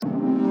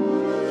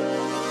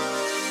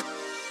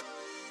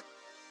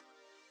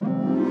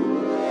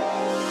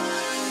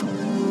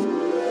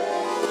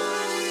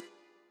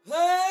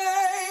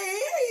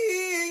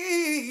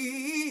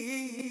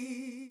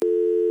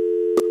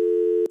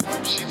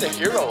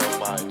hero of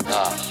mine.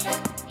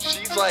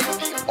 She's like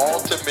the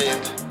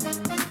ultimate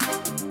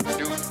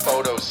nude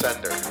photo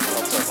sender.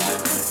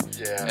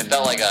 Yeah. It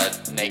felt like a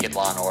naked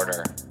Law and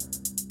Order.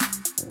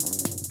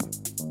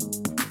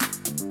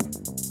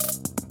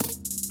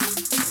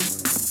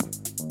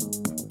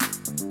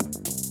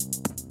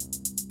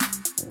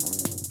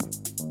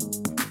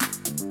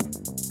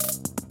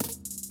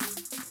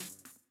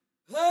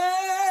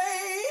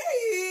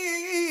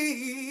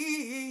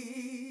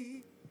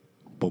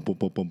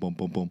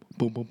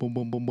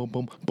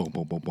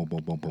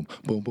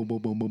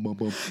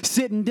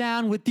 Sitting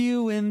down with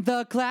you in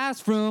the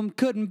classroom,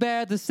 couldn't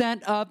bear the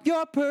scent of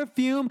your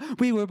perfume.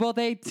 We were both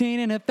 18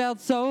 and it felt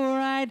so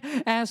right.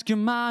 Ask your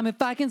mom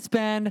if I can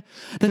spend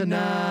the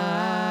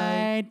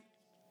night.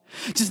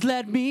 Just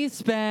let me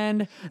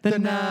spend the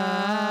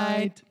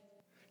night.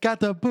 Got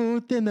the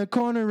booth in the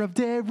corner of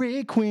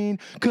Dairy Queen.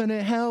 Couldn't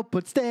help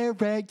but stare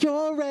at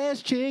your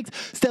ass cheeks.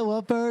 Still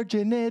a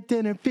virgin, it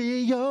didn't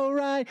feel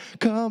right.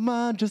 Come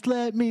on, just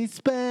let me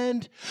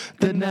spend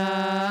the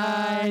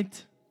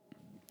night.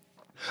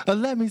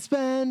 Let me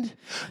spend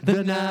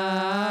the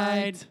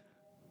night.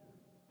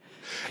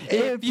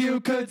 If you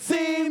could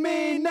see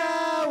me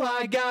now,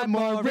 I got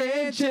more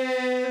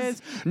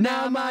riches.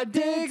 Now my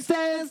dick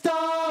stands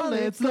tall,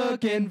 it's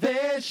looking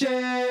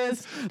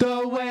vicious.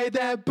 The way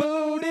that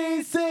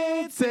booty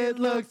sits, it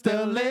looks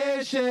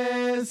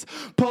delicious.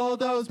 Pull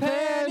those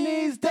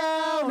panties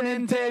down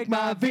and take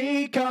my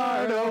V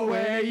card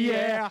away,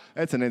 yeah.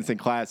 That's an instant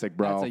classic,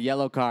 bro. That's a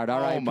yellow card.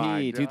 Oh my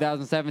R.I.P. God.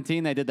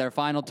 2017, they did their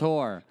final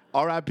tour.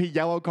 R.I.P.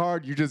 Yellow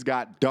Card, you just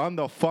got done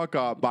the fuck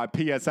up by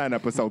PSN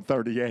episode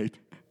 38.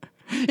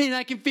 And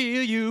I can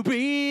feel you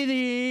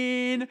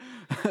breathing.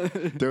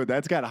 Dude,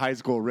 that's got high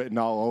school written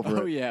all over it.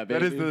 Oh, yeah,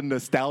 That is baby. the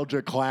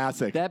nostalgia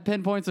classic. That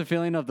pinpoints a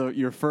feeling of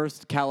your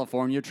first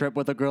California trip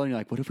with a girl, and you're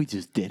like, what if we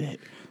just did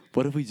it?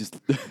 What if we just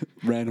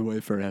ran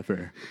away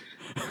forever?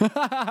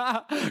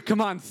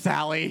 Come on,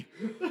 Sally.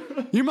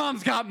 Your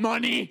mom's got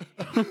money.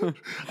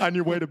 On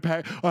your way to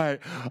all right,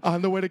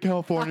 on the way to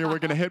California, we're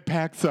going to hit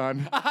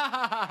PacSun.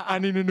 I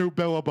need a new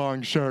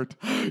Billabong shirt.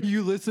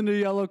 You listen to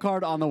Yellow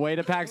Card on the way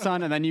to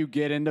PacSun, and then you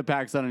get into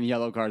PacSun and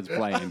Yellow Card's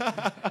playing.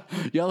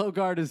 Yellow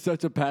Card is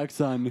such a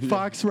PacSun.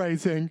 Fox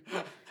Racing.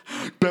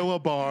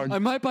 Billabong. I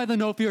might buy the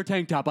No Fear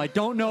tank top. I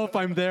don't know if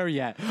I'm there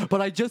yet, but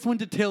I just went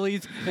to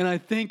Tilly's, and I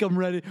think I'm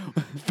ready.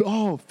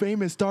 Oh,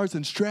 famous stars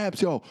and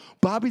straps. Yo,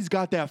 Bobby's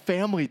got that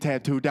family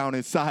tattoo down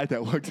his side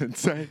that looks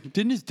insane.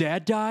 Didn't his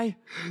dad die?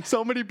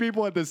 So many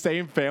people had the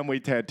same family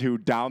tattoo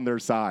down their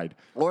side.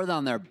 Or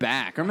on their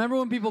back. Remember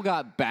when people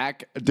got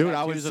back Dude,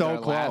 I tattoos was of so their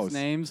last close.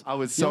 names? I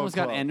was You so almost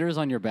got close. Enders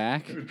on your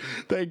back?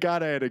 Thank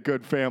God I had a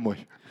good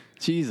family.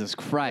 Jesus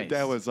Christ.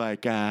 That was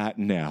like,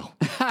 no.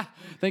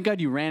 Thank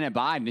God you ran it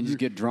by and didn't just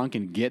get drunk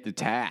and get the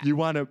tat. You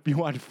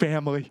want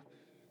family?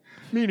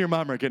 Me and your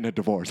mom are getting a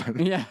divorce.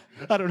 Yeah.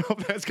 I don't know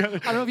if that's gonna. I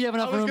don't know if you have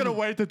enough I was room. gonna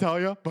wait to tell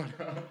you, but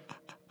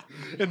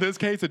in this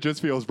case, it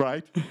just feels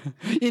right.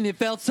 And it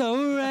felt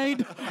so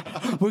right.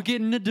 We're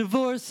getting a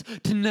divorce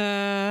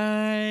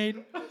tonight.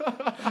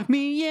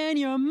 Me and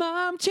your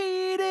mom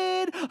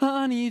cheated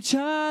on each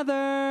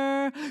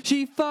other.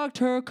 She fucked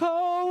her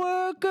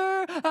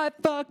coworker. I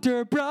fucked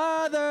her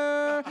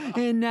brother.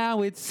 And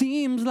now it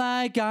seems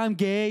like I'm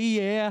gay,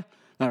 yeah.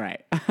 All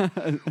right.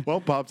 Well,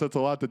 Pops, that's a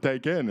lot to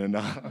take in,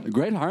 and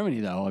Great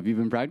harmony, though. Have you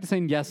been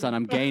practicing? Yes, son,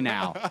 I'm gay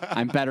now.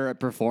 I'm better at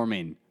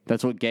performing.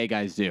 That's what gay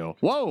guys do.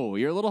 Whoa,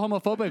 you're a little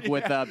homophobic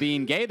with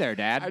being gay there,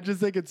 Dad. I just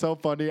think it's so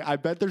funny. I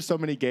bet there's so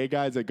many gay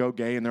guys that go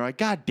gay, and they're like,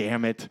 God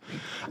damn it,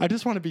 I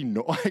just want to be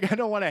like, I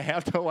don't want to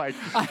have to like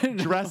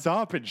dress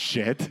up and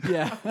shit.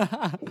 Yeah.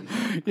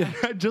 Yeah.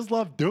 I just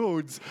love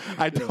dudes.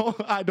 I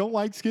don't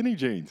like skinny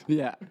jeans.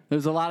 Yeah.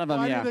 There's a lot of them,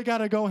 Why yeah. do they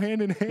gotta go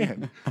hand in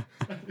hand?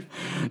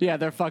 Yeah,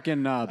 they're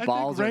fucking I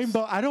balls. think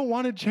rainbow. I don't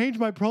want to change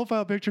my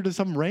profile picture to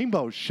some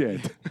rainbow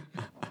shit.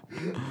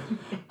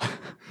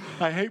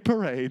 I hate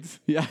parades.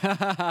 Yeah.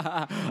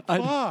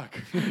 Fuck.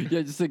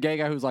 Yeah, just a gay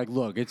guy who's like,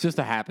 look, it's just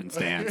a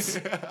happenstance.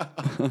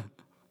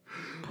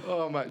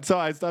 Oh my! So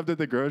I stopped at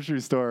the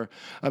grocery store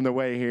on the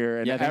way here,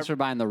 and Yeah, thanks for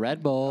buying the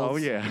Red Bulls. oh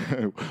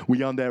yeah,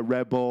 we on that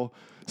Red Bull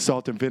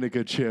salt and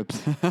vinegar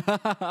chips.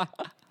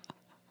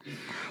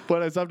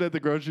 But I stopped at the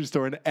grocery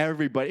store, and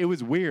everybody, it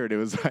was weird. It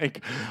was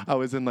like I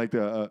was in like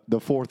the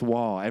fourth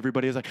wall.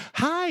 Everybody was like,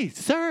 "Hi,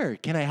 sir,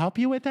 can I help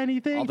you with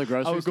anything?" All the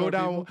grocery I would store go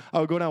down. people? I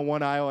would go down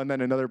one aisle, and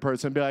then another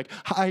person would be like,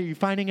 "Hi, are you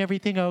finding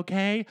everything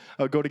okay?"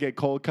 I would go to get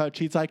cold cut.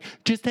 She's like,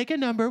 "Just take a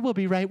number. We'll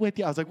be right with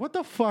you." I was like, "What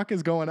the fuck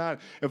is going on?"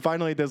 And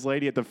finally, this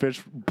lady at the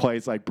fish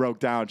place like broke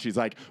down. She's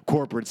like,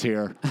 "Corporate's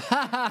here."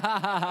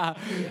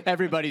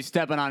 Everybody's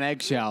stepping on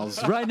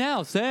eggshells. Right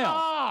now, sale.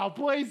 Oh,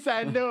 please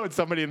send nudes.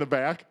 Somebody in the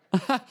back.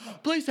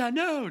 Please send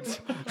nudes.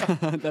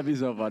 That'd be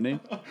so funny.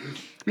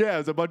 Yeah, it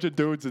was a bunch of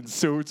dudes in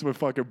suits with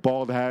fucking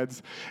bald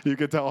heads. You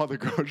could tell all the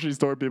grocery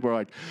store people are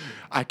like,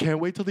 I can't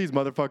wait till these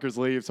motherfuckers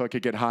leave so I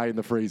could get high in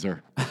the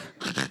freezer.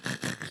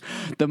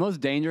 The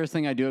most dangerous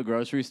thing I do at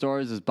grocery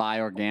stores is buy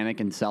organic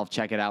and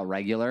self-check it out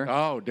regular.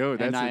 Oh, dude,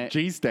 that's a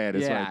G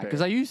status yeah, right there.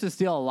 because I used to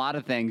steal a lot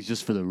of things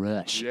just for the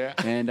rush. Yeah.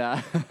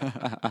 And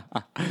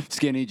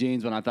skinny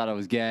jeans when I thought I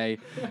was gay.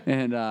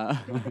 And,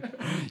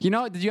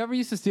 did you ever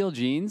used to steal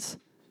jeans?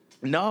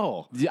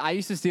 No. I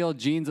used to steal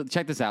jeans.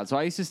 Check this out. So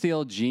I used to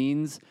steal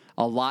jeans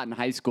a lot in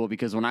high school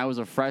because when I was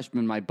a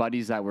freshman, my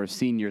buddies that were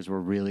seniors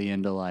were really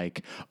into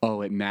like,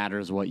 oh, it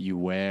matters what you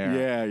wear.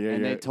 Yeah.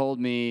 And they told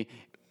me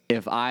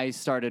if I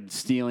started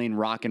stealing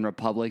Rockin'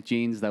 Republic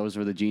jeans, those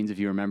were the jeans, if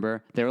you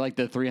remember. They were like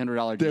the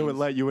 $300 jeans. They would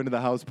let you into the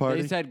house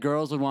party? They said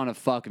girls would want to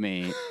fuck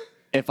me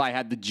if I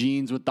had the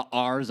jeans with the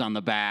R's on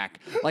the back.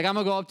 Like, I'm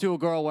going to go up to a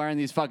girl wearing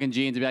these fucking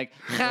jeans and be like,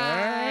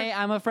 hi,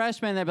 I'm a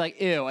freshman. They'd be like,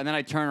 ew. And then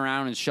I turn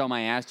around and show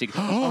my ass cheek.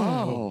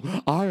 Oh,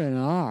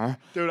 R&R.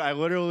 Dude, I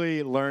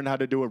literally learned how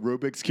to do a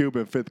Rubik's Cube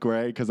in 5th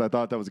grade because I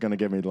thought that was going to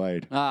get me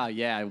laid. Ah,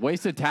 yeah,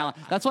 wasted talent.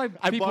 That's why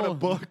I bought a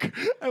book.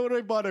 I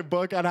literally bought a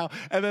book on how,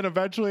 and then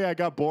eventually I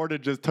got bored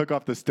and just took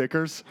off the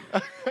stickers.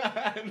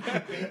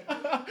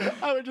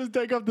 I would just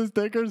take off the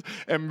stickers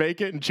and make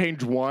it and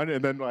change one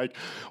and then like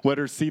let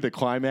her see the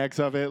climax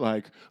of it.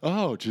 Like,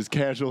 oh, just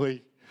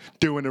casually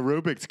doing a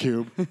Rubik's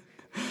Cube.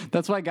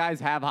 That's why guys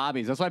have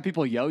hobbies. That's why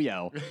people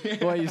yo-yo.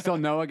 Well, you still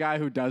know a guy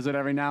who does it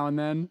every now and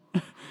then?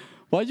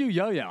 Why'd you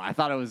yo-yo? I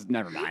thought it was,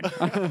 never mind.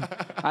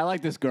 I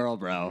like this girl,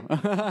 bro.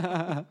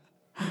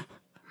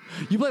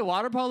 You play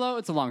water polo?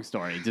 It's a long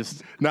story.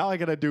 Just Now I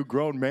gotta do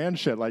grown man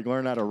shit like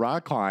learn how to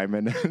rock climb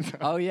and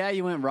oh yeah,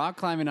 you went rock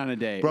climbing on a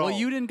date. Bro. Well,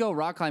 you didn't go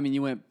rock climbing.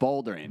 You went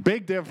bouldering.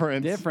 big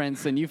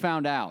difference. And you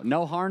found out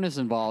no harness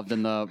involved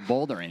in the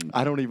bouldering.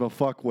 I don't even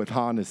fuck with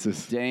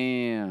harnesses.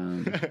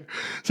 Damn.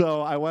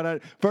 So I went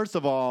out. First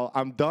of all,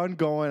 I'm done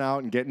going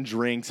out and getting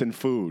drinks and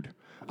food.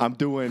 I'm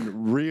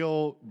doing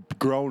real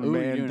grown Ooh,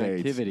 man you're doing dates.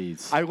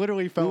 activities. I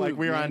literally felt Ooh, like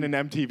we were on an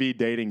MTV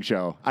dating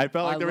show. I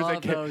felt like I there was a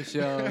love kid. those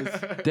shows.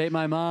 Date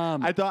my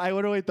mom. I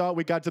literally thought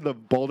we got to the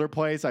boulder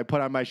place. I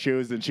put on my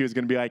shoes and she was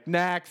gonna be like,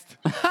 next.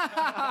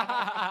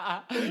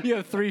 You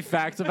have 3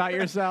 facts about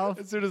yourself.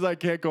 As soon as I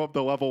can't go up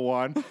to level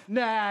 1,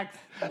 next.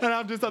 And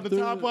I'm just on the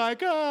top like,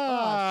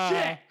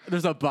 Shit.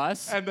 There's a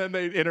bus. And then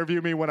they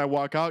interview me when I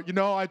walk out. You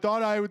know, I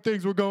thought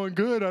things were going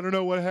good. I don't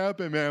know what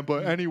happened, man.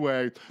 But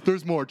anyway,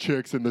 there's more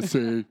chicks in the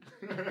sea.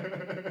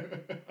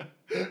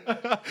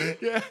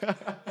 Yeah.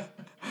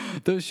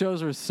 Those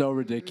shows were so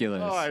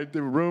ridiculous. Oh,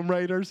 the Room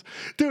Raiders.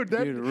 Dude,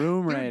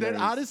 Room Raiders.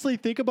 Honestly,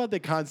 think about the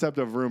concept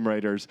of Room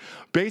Raiders.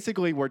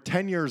 Basically, we're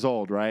 10 years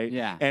old, right?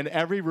 Yeah. And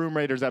every Room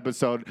Raiders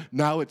episode,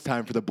 now it's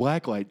time for the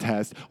blacklight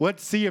test.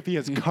 Let's see if he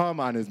has cum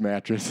on his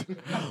mattress.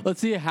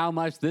 Let's see how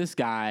much this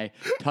guy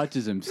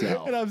touches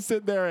himself. And I'm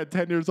sitting there at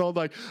 10 years old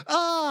like,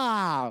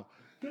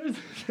 there's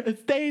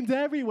stains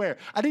everywhere.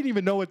 I didn't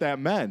even know what that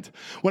meant.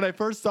 When I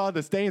first saw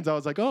the stains, I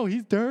was like, oh,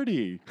 he's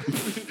dirty.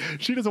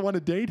 She doesn't want to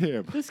date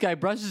him. This guy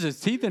brushes his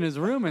teeth in his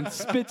room and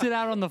spits it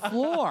out on the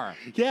floor.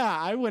 Yeah,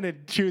 I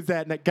wouldn't choose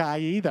that guy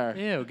either.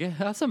 Ew,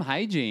 have some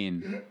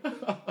hygiene.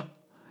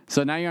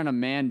 So now you're on a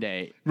man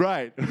date.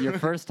 Right. Your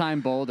first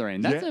time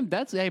bouldering.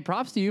 That's hey,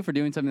 props to you for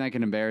doing something that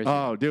can embarrass you.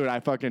 Oh, dude, I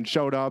fucking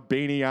showed up,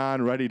 beanie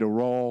on, ready to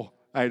roll.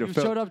 I had to You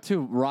showed up to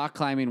rock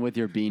climbing with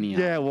your beanie on.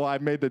 Yeah, well, I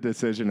made the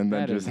decision and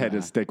then That just is, had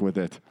to stick with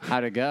it.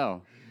 How'd it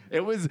go?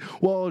 It was,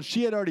 well,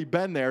 she had already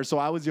been there, so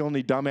I was the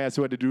only dumbass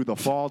who had to do the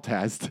fall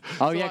test.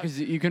 Oh, So yeah, I- because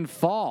you can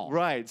fall.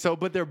 Right. So,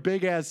 but they're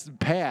big ass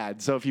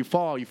pads. So if you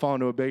fall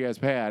into a big ass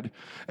pad.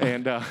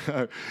 And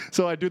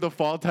so I do the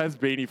fall test,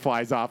 beanie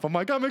flies off. I'm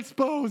like, I'm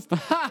exposed.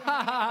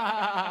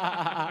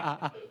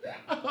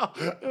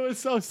 It was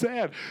so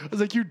sad. I was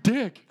like, you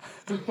dick.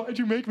 Why'd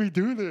you make me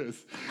do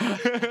this?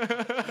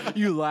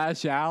 You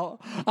lash out.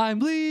 I'm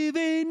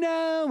leaving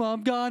now.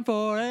 I'm gone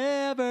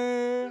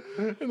forever.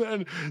 And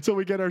then, so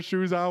we get our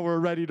shoes on. We're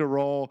ready to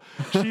roll.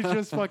 She's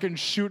just fucking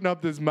shooting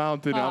up this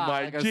mountain. I'm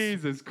like, like a-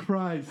 Jesus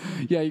Christ.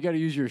 Yeah, you got to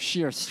use your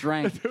sheer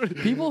strength.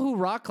 People who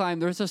rock climb,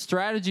 there's a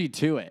strategy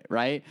to it,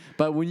 right?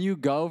 But when you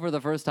go for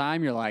the first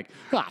time, you're like,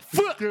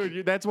 fuck.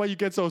 Dude, that's why you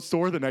get so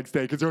sore the next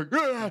day, because you're like,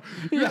 "Ah."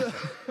 Yeah.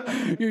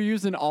 You're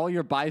using all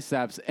your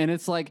biceps, and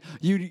it's like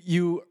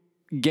you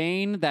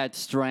gain that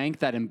strength,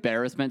 that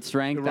embarrassment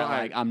strength that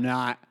Right. like I'm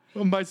not.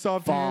 My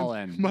soft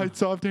Fallen.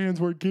 hands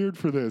were geared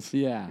for this.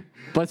 Yeah,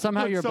 but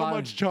somehow Put your so body.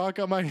 much chalk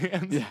on my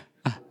hands. Yeah.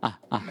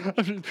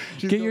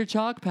 She's Get so- your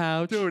chalk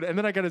pouch. Dude, and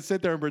then I gotta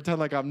sit there and pretend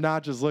like I'm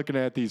not just looking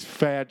at these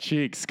fat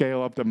cheeks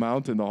scale up the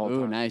mountain the whole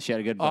Ooh, time. nice. You had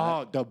a good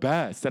butt. Oh, the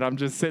best. And I'm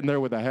just sitting there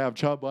with a half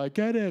chub, like,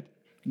 get it.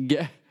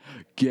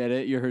 Get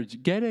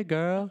it? Get it,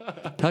 girl.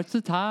 Touch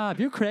the top.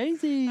 You're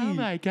crazy. Oh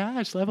my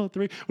gosh, level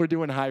 3. We're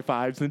doing high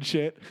fives and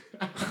shit.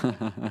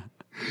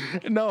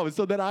 No,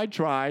 so then I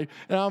try,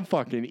 and I'm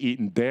fucking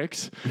eating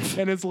dicks,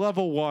 and it's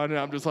level 1, and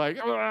I'm just like,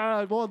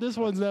 well, this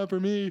one's not for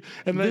me.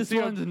 And then This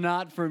one's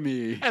not for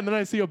me. and then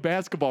I see a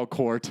basketball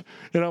court,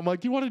 and I'm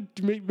like, do you want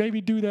to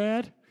maybe do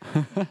that?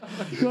 You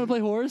want to play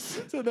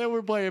horse? So then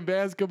we're playing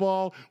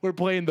basketball. We're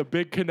playing the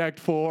Big Connect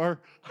 4.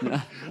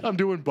 I'm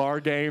doing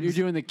bar games. You're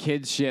doing the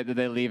kids shit that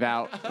they leave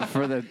out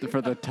for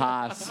the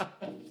toss.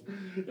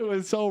 It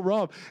was so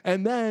rough.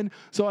 And then,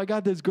 so I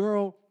got this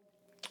girl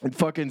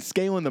fucking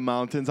scaling the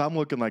mountains. I'm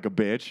looking like a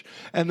bitch.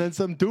 And then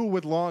some dude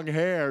with long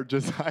hair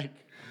just like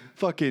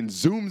fucking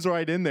zooms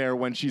right in there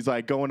when she's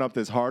like going up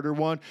this harder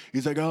one.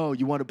 He's like, oh,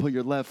 you want to put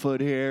your left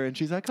foot here? And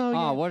she's like, oh,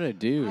 yeah. Oh, what a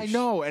douche. I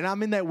know. And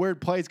I'm in that weird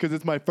place because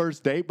it's my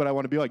first date, but I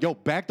want to be like, yo,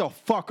 back the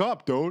fuck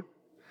up, dude.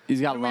 He's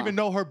I got don't long. even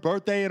know her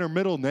birthday and her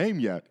middle name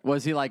yet.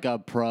 Was he like a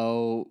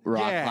pro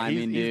rock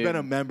climbing dude? He's been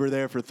a member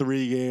there for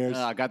 3 years.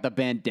 Got the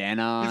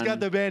bandana on. He's got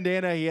the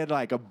bandana. He had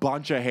like a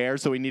bunch of hair,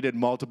 so he needed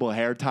multiple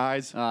hair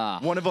ties.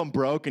 One of them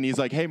broke, and he's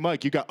like, hey,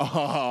 Mike, you got...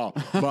 Oh,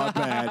 my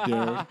bad,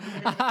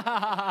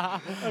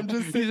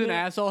 dude. He's an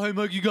asshole. Hey,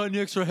 Mike, you got any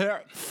extra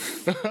hair?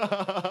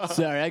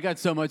 Sorry, I got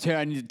so much hair,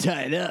 I need to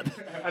tie it up.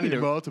 I need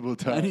multiple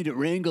ties. I need to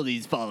wrangle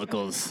these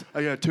follicles.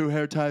 I got 2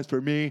 hair ties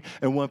for me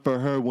and 1 for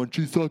her when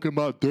she's sucking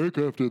my dick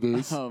after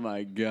this. Oh,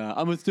 my God.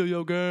 I'm going to steal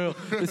your girl.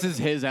 This is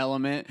his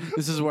element.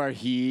 This is where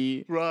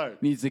he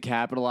Right. needs to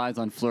capitalize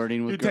on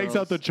flirting with He girls. takes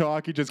out the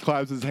chalk. He just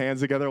claps his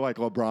hands together like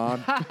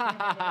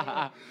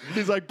LeBron.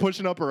 He's like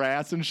pushing up her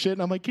ass and shit.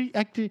 And I'm like,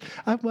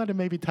 I want to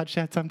maybe touch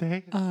that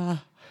someday.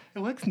 It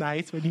looks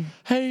nice when you...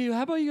 Hey,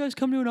 how about you guys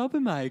come to an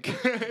open mic?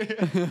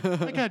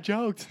 I got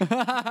jokes.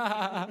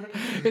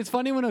 It's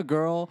funny when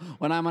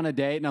when I'm on a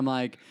date and I'm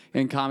like,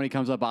 and comedy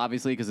comes up,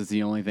 obviously, because it's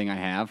the only thing I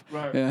have.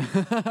 Right. Yeah.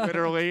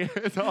 Literally.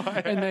 It's all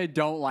I And they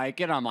don't like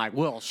it. I'm like,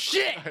 well,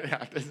 shit.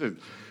 yeah, this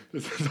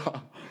is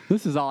all.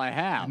 This is all I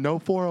have. No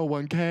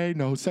 401k,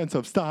 no sense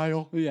of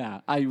style.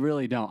 Yeah, I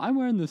really don't. I'm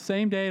wearing the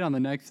same shirt on the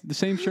next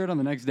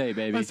day,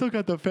 baby. I still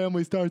got the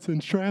Family Starts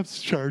and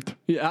Straps shirt.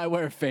 Yeah, I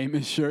wear a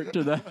famous shirt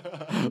to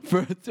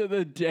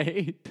the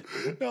date.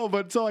 No,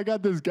 but so I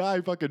got this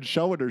guy fucking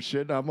showing her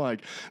shit, and I'm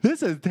like,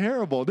 this is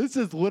terrible. This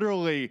is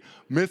literally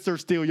Mr.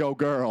 Steal Your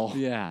Girl.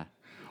 Yeah.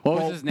 What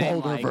was his name?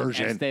 Bolder Like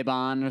version.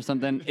 Esteban or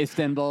something?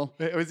 Istanbul?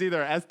 It was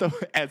either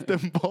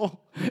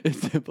Istanbul.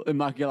 Istanbul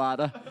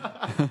Immaculata?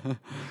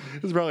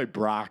 It was probably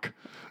Brock.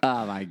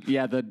 Oh my,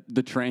 yeah,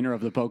 the trainer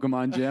of the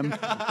Pokemon gym.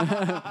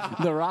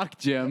 The Rock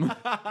Gym.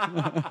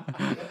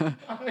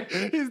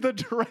 He's the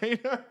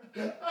trainer.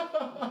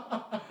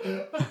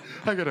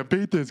 I gotta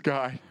beat this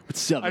guy.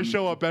 What's up? I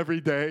show up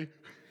every day.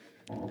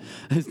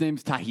 His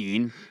name's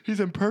Tahine.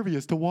 He's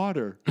impervious to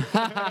water.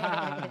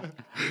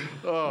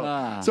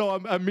 So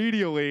I'm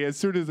immediately, as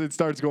soon as it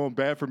starts going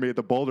bad for me at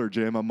the Boulder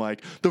gym, I'm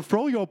like, the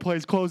Froyo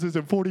place closes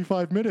in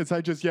 45 minutes.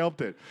 I just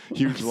yelped it.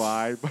 Huge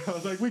lie. But I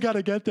was like, we got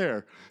to get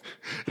there.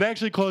 It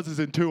actually closes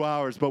in 2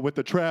 hours, but with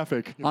the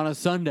traffic. On a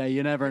Sunday,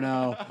 you never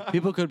know.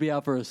 People could be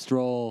out for a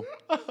stroll.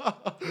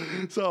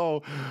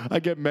 So I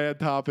get mad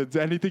toppings,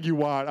 anything you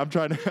want. I'm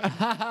trying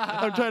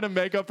to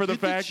make up for the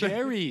fact that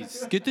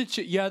cherries. Get the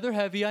yeah, they're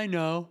heavy. I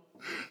know.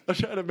 I'm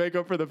trying to make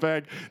up for the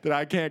fact that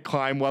I can't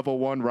climb level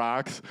 1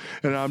 rocks.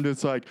 And I'm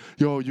just like,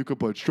 yo, you could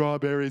put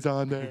strawberries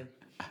on there.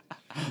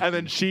 And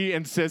then she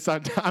insists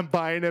on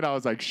buying it. I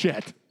was like,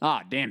 shit.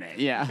 Ah, damn it.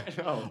 Yeah.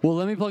 Well,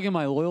 let me plug in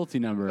my loyalty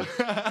number.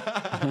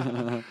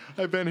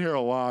 I've been here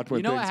a lot when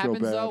You know what things go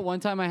happens bad. though? One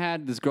time I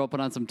had this girl put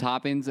on some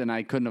toppings and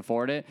I couldn't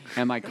afford it,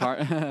 and my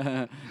card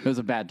it was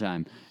a bad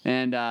time.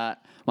 And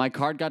my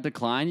card got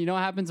declined. You know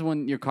what happens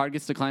when your card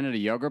gets declined at a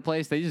yogurt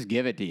place? They just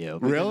give it to you.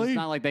 Because Really? It's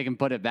not like they can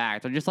put it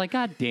back. They're just like,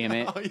 God damn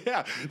it. Oh,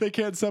 yeah. They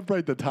can't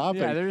separate the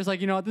topping. Yeah, they're just like,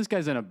 you know what? This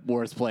guy's in a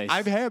worse place.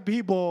 I've had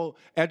people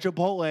at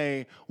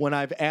Chipotle, when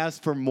I've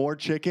asked for more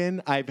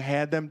chicken, I've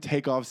had them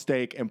take off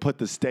steak and put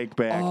the steak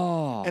back.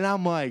 Oh. And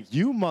I'm like,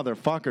 you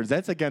motherfuckers,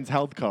 that's against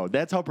health code.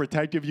 That's how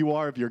protective you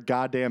are of your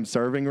goddamn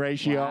serving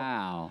ratio.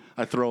 Wow.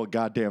 I throw a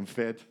goddamn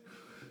fit.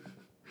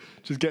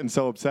 Just getting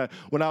so upset.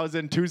 When I was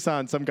in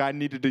Tucson, some guy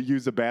needed to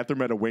use the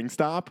bathroom at a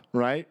Wingstop,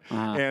 right?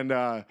 Uh-huh.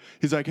 And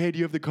he's like, hey, do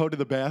you have the code to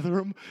the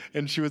bathroom?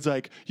 And she was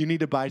like, you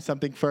need to buy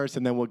something first,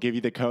 and then we'll give you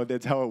the code.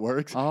 That's how it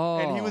works.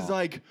 And he was Oh.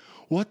 like,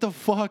 what the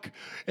fuck?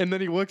 And then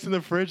he looks in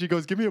the fridge. He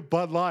goes, give me a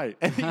Bud Light.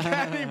 And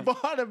he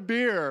bought a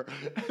beer.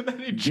 And then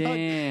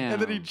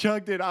he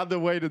chugged it on the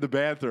way to the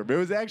bathroom. It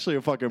was actually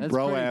a fucking That's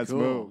bro-ass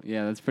pretty cool. move.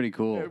 Yeah, that's pretty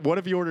cool. What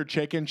if you order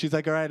chicken? She's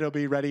like, all right, it'll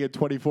be ready in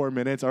 24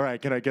 minutes. All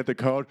right, can I get the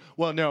code?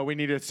 Well, no, we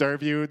need to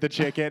serve you the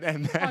chicken.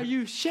 And then, Are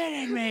you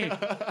shitting me?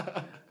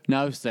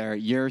 No, sir,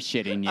 you're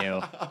shitting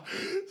you.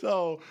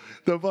 so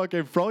the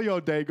fucking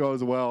Froyo day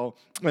goes well.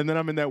 And then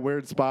I'm in that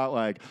weird spot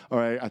like, all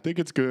right, I think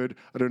it's good.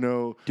 I don't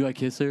know. Do I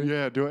kiss her?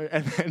 Yeah, do I?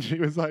 And then she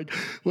was like,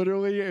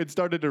 literally, it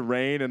started to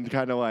rain and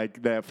kind of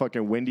like that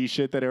fucking windy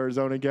shit that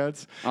Arizona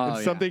gets. Oh, And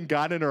yeah. something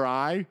got in her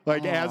eye.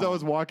 Like as I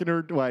was walking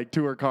her like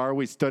to her car,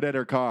 we stood at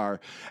her car,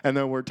 and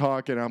then we're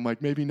talking. I'm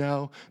like, maybe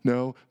now,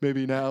 no,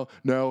 maybe now,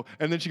 no.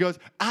 And then she goes,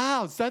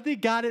 ow, something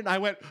got it. And I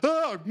went,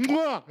 oh,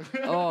 mwah.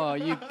 Oh,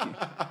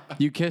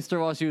 you kissed her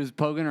while she was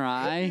poking her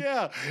eye?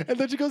 Yeah. And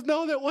then she goes,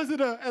 no, that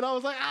wasn't a. And I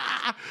was like,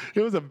 ah.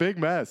 It was a big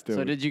mess, dude.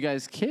 So did you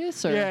guys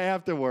kiss or? Yeah,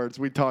 afterwards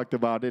we talked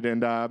about it,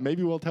 and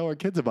maybe we'll tell our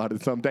kids about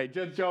it someday.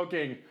 Just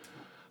joking.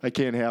 I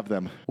can't have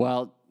them.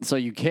 Well, so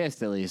you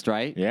kissed at least,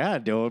 right? Yeah,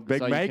 dude. Big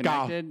So you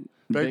makeout. connected?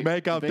 Big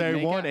makeout big day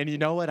makeout? one. And you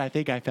know what? I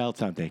think I felt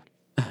something.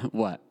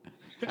 What?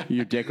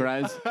 Your dick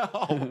rise?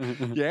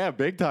 Yeah,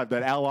 big time.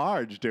 That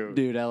L-Arg, dude.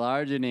 Dude,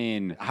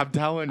 L-arginine. I'm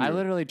telling you. I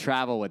literally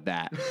travel with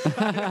that.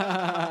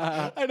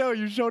 I know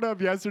you showed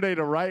up yesterday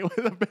to write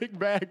with a big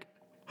bag.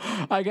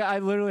 I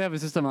literally have a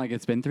system like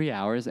it's been 3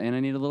 hours and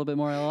I need a little bit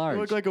more L-arg.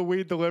 You look like a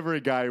weed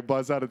delivery guy who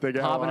busts out a thing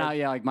of Popping L-Arg. out,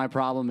 yeah, like my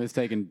problem is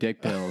taking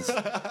dick pills.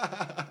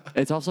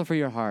 It's also for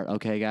your heart,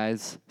 okay,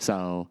 guys?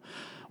 So,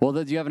 well,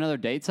 do you have another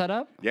date set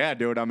up? Yeah,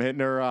 dude, I'm hitting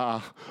her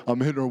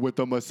with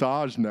a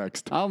massage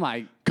next. Oh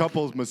my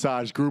Couples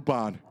massage,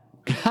 Groupon.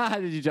 God,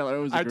 did you tell her it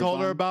was a I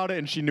told her Groupon? about it,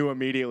 and she knew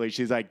immediately.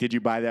 She's like, did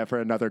you buy that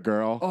for another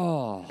girl?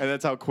 Oh. And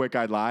that's how quick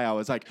I'd lie. I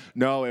was like,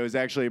 no, it was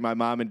actually my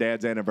mom and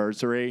dad's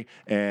anniversary,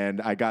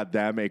 and I got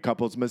them a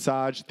couples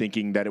massage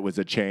thinking that it was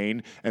a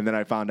chain, and then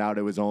I found out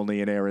it was only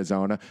in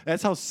Arizona.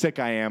 That's how sick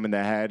I am in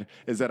the head,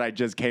 is that I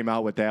just came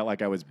out with that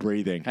like I was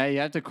breathing. Hey, you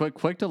have to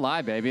quick to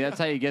lie, baby. That's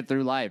how you get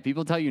through life.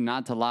 People tell you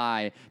not to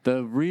lie.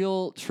 The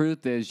real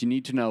truth is you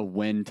need to know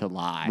when to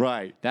lie.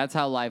 Right. That's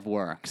how life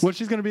works. What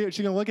she's gonna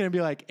look at it and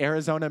be like,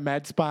 Arizona Med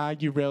Spa,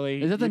 you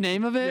really? Is that the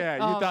name of it? Yeah,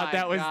 you Oh thought my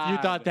that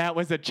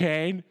was God. a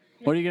chain?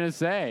 What are you gonna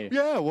say?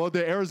 Yeah, well,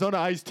 the Arizona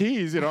iced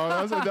teas, those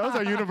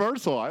are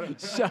universal.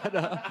 Shut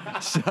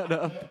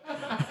up.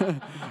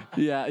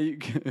 Yeah,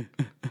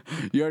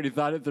 you already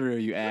thought it through,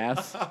 you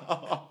ass.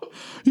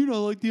 You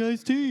don't like the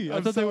iced tea. I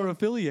thought they were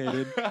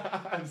affiliated.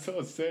 I'm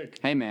so sick.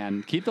 Hey,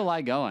 man, keep the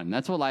lie going.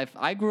 That's what life.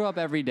 I grew up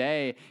every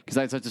day because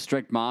I had such a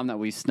strict mom that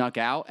we snuck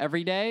out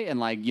every day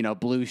and,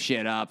 blew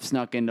shit up,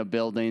 snuck into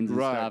buildings and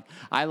Right. stuff.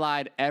 I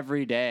lied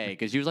every day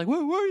because she was like,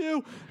 "Where were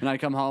you?" And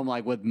I'd come home,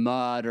 with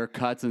mud or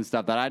cuts and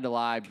stuff that I had to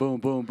lie. Boom,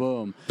 boom,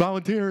 boom.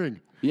 Volunteering.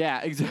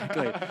 Yeah,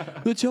 exactly.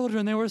 The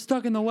children, they were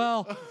stuck in the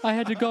well. I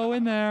had to go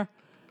in there.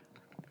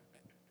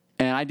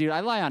 And I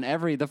lie on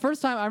the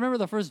first time, I remember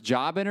the first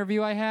job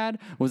interview I had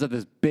was at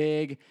this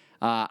big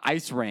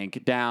ice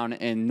rink down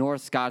in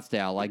North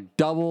Scottsdale,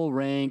 double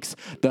rinks.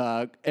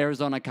 The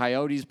Arizona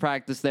Coyotes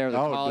practice there. The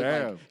Oh, college,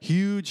 damn.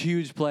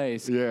 huge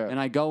place. Yeah. And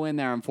I go in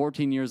there, I'm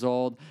 14 years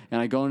old,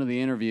 and I go into the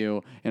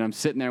interview, and I'm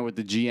sitting there with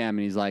the GM, and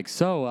he's like,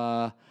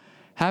 so,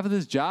 half of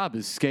this job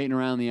is skating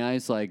around the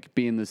ice,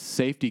 being the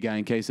safety guy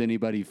in case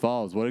anybody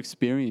falls. What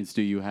experience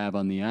do you have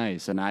on the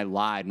ice? And I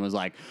lied and was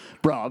like,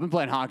 bro, I've been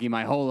playing hockey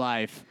my whole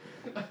life.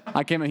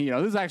 I came in,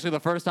 this is actually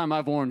the first time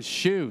I've worn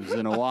shoes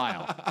in a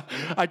while.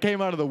 I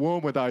came out of the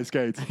womb with ice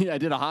skates. Yeah, I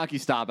did a hockey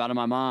stop out of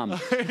my mom.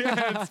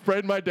 And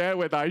sprayed my dad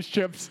with ice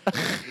chips.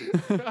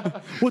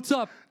 What's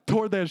up?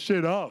 Tore that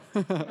shit up.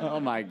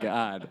 Oh, my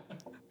God.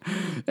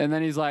 And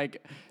then he's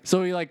like,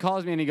 so he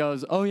calls me and he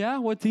goes, oh, yeah?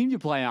 What team do you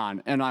play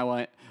on? And I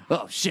went,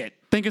 oh, shit.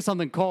 Think of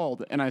something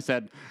cold. And I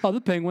said, oh,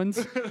 the Penguins.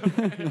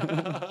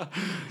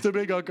 It's a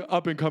big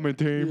up-and-coming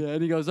team. Yeah,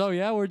 and he goes, oh,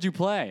 yeah? Where'd you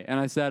play? And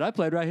I said, I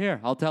played right here.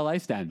 I'll tell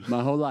Ice Den.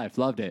 My whole life.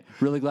 Loved it.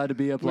 Really glad to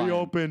be applying. We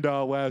opened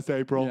last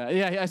April.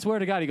 Yeah, I swear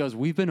to God. He goes,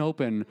 we've been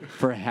open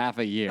for half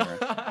a year.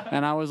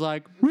 And I was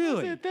like,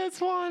 really?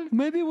 This one?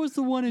 Maybe it was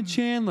the one in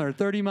Chandler,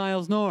 30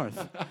 miles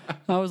north.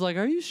 I was like,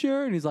 are you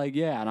sure? And he's like,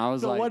 yeah. And I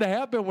was So like, what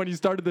happened when you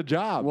started the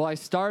job? well, I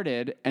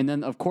started, and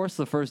then, of course,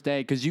 the first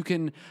day, because you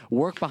can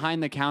work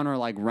behind the counter,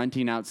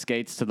 renting out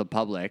skates to the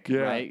public,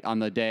 Yeah. right? On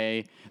the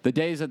days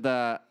that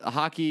the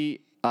hockey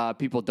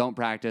people don't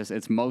practice,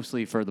 it's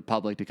mostly for the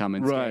public to come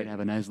and Right. skate, have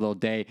a nice little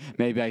day.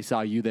 Maybe I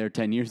saw you there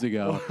 10 years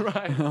ago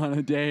Right. on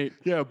a date.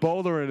 Yeah,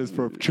 bouldering is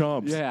for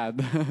chumps. Yeah.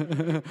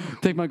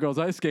 Take my girls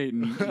ice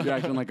skating. You're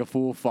acting like a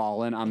fool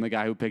falling. I'm the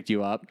guy who picked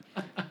you up.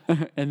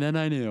 And then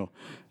I knew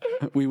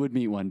we would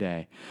meet one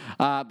day.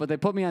 But they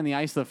put me on the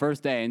ice the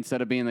first day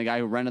instead of being the guy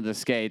who rented the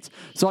skates.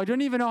 So I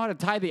didn't even know how to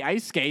tie the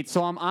ice skates.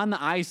 So I'm on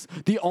the ice.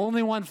 The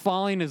only one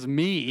falling is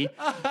me.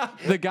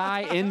 The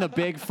guy in the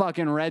big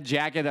fucking red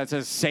jacket that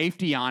says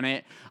safety on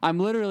it. I'm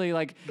literally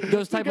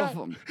those type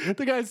of...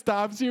 The guy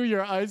stops you.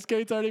 Your ice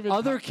skates aren't even.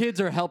 Other kids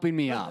are helping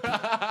me up,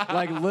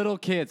 little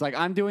kids.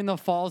 I'm doing the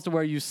falls to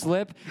where you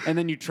slip and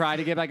then you try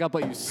to get back up,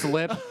 but you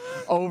slip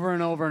over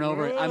and over and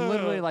over. I'm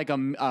literally like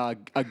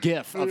a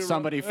gif of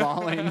somebody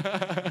falling,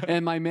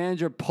 and my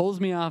manager pulls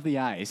me off the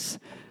ice.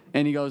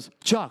 And he goes,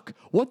 Chuck,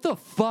 what the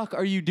fuck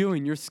are you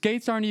doing? Your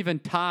skates aren't even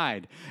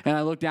tied. And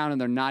I look down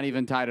and they're not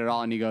even tied at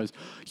all. And he goes,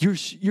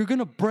 you're going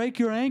to break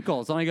your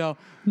ankles. And I go,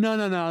 no,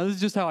 this is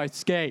just how I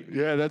skate.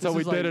 Yeah, that's how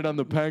we did it on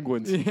the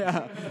Penguins.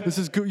 Yeah, this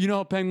is good. You know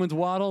how penguins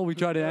waddle? We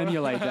try to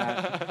emulate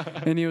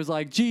that. And he was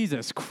like,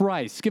 Jesus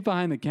Christ, get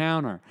behind the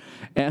counter.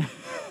 And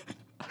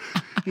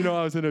You know,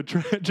 I was in a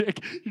tragic.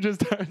 You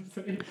just started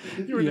saying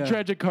you were in Yeah. a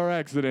tragic car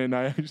accident.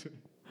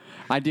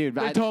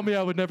 They told me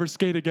I would never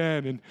skate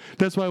again, and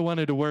that's why I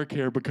wanted to work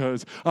here,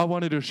 because I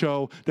wanted to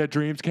show that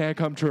dreams can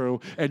come true,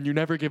 and you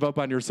never give up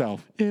on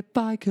yourself. if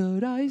I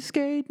could ice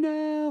skate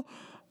now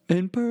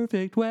in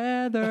perfect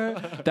weather.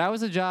 That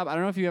was a job. I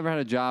don't know if you ever had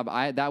a job.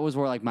 That was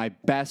where my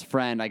best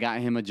friend, I got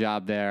him a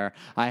job there.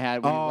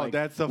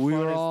 That's the we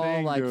were funnest all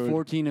thing, dude.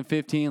 14 and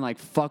 15,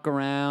 fuck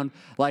around.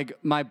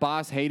 My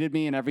boss hated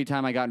me, and every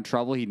time I got in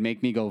trouble, he'd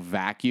make me go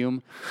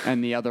vacuum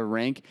in the other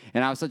rink.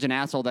 And I was such an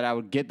asshole that I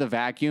would get the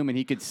vacuum and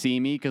he could see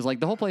me because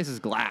the whole place is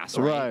glass,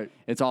 right? Right.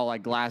 It's all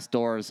glass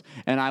doors,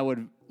 and I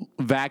would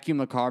vacuum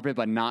the carpet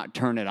but not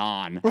turn it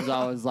on. Because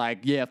I was like,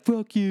 yeah,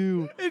 fuck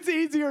you. It's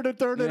easier to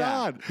turn it Yeah.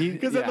 on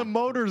because then Yeah. the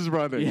motor's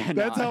running. Yeah,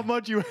 That's no, how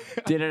much you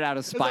Did it out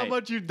of That's how spite.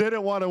 much you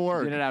didn't want to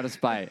work. Did it out of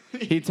spite.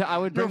 I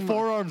would Your bring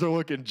forearms are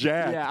looking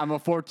jacked. Yeah, I'm a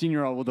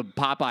 14-year-old with the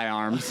Popeye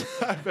arms.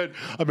 I've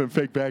been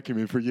fake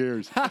vacuuming for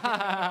years.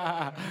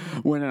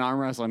 Win an arm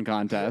wrestling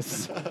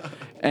contest.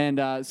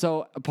 And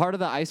so part of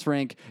the ice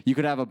rink, you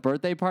could have a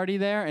birthday party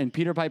there, and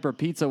Peter Piper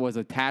Pizza was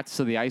attached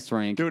to the ice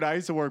rink. Dude, I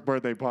used to work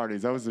birthday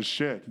parties. That was the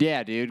shit.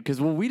 Yeah, dude.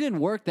 Because when we didn't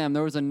work them,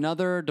 there was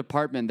another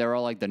department. They were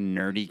all like the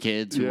nerdy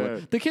kids. Yeah.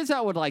 The kids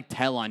that would like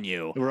tell on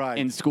you Right.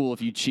 in school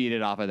if you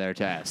cheated off of their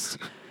tests.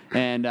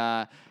 And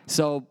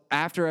so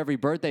after every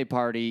birthday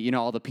party, you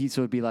know, all the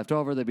pizza would be left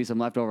over. There'd be some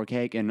leftover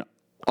cake, and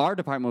our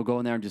department would go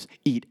in there and just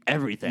eat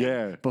everything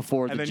Yeah.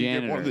 before and the then you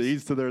janitors. get one of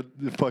these to their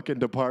fucking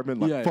department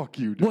like, Yeah. fuck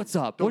you, dude. What's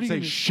up? Don't What are you say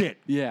gonna- shit,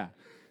 Yeah.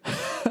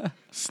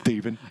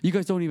 Steven. You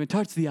guys don't even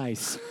touch the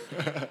ice.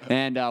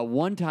 And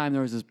one time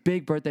there was this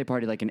big birthday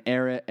party, like an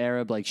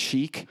Arab like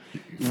sheik.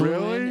 flew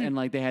in, Really? and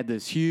like they had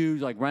this huge,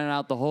 like renting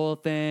out the whole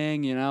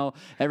thing, you know.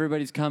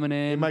 Everybody's coming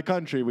in. In my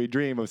country, we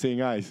dream of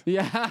seeing ice.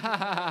 Yeah.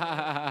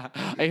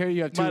 I hear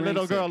you have two My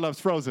little rinks girl loves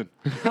Frozen.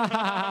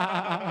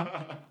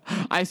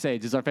 Ice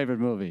Age is our favorite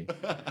movie.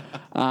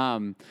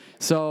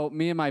 So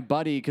me and my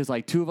buddy, because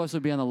like two of us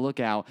would be on the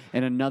lookout,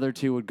 and another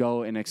two would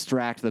go and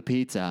extract the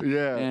pizza.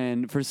 Yeah.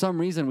 And for some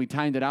reason, we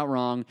timed it out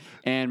wrong,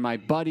 and my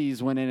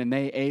buddies went in and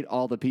they ate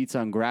all the pizza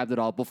and grabbed it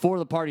all before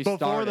the party started.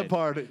 Before the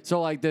party.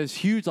 So like this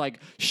huge, like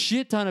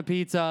shit ton of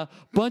pizza,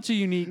 bunch of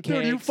unique cakes.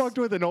 Dude, you fucked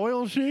with an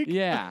oil sheik?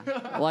 Yeah.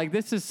 Like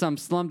this is some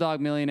Slumdog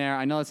Millionaire.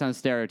 I know that sounds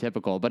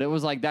stereotypical, but it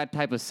was like that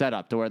type of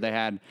setup to where they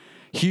had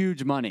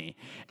huge money.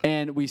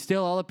 And we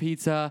steal all the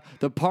pizza.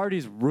 The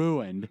party's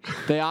ruined.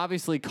 They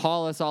obviously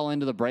call us all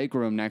into the break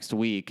room next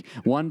week,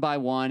 one by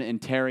one,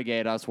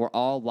 interrogate us. We're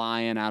all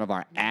lying out of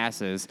our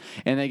asses.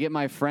 And they get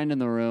my friend in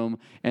the room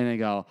and they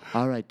go,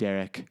 all right,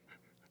 Derek,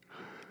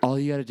 all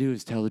you got to do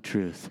is tell the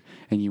truth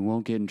and you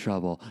won't get in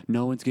trouble.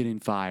 No one's getting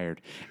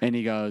fired. And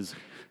he goes,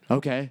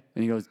 okay.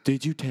 And he goes,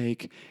 did you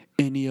take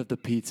any of the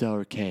pizza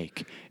or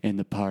cake in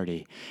the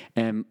party?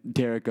 And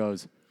Derek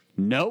goes,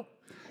 nope.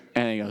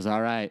 And he goes,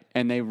 all right.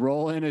 And they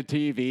roll in a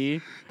TV.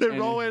 They and-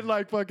 roll in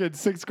like fucking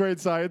 6th grade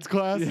science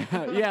class.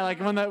 Yeah, like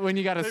when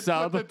you got a They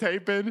sub. put the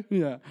tape in.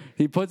 Yeah.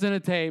 He puts in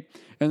a tape,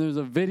 and there's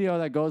a video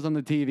that goes on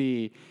the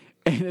TV,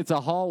 and it's a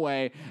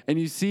hallway, and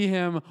you see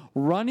him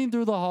running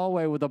through the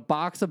hallway with a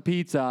box of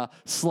pizza,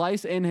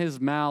 slice in his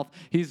mouth.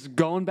 He's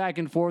going back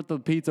and forth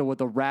with pizza with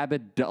a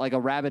rabid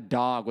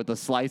dog with a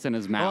slice in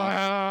his mouth.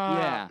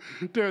 Ah.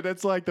 Dude,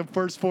 that's like the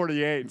first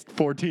 48,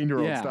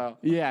 14-year-old Yeah. style.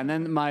 Yeah, and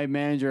then my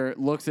manager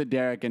looks at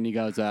Derek, and he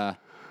goes, I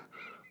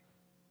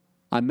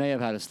may have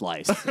had a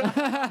slice.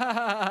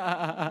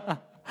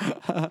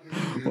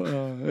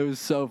 It was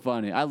so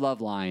funny. I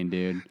love lying,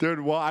 dude. Dude,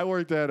 well, I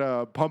worked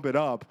at Pump It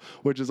Up,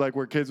 which is like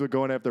where kids would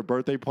go and have their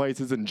birthday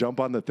places and jump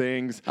on the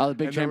things. Oh, the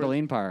big And they were-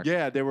 trampoline park.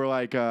 Yeah, they were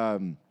like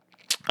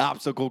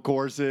obstacle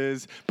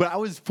courses. But I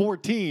was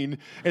 14,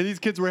 and these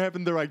kids were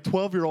having their like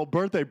 12-year-old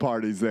birthday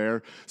parties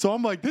there. So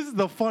I'm like, this is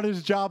the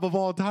funnest job of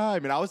all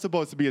time. And I was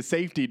supposed to be a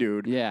safety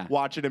dude. Yeah.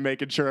 Watching and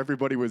making sure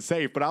everybody was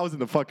safe. But I was in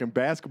the fucking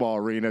basketball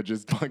arena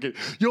just fucking,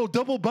 yo,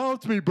 double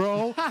bounce me,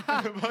 bro.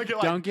 Fucking,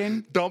 like,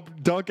 Dunking?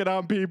 Dunking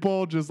on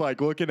people, just like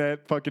looking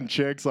at fucking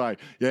chicks like,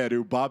 yeah,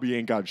 dude, Bobby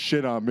ain't got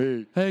shit on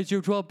me. Hey, it's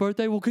your 12th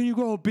birthday. Well, can you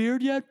grow a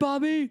beard yet,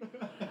 Bobby?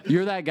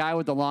 You're that guy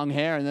with the long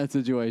hair in that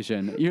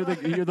situation. You're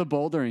the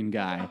bouldering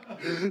guy.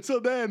 So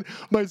then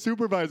my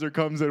supervisor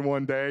comes in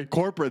one day,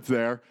 corporate's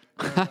there.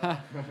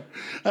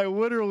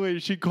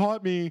 She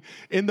caught me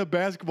in the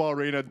basketball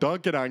arena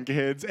dunking on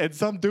kids, and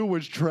some dude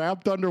was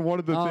trapped under one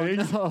of the Oh,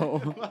 things.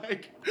 no.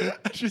 Like,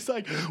 she's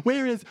like,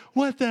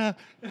 what the?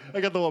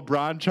 I got the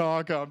LeBron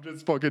chalk. I'm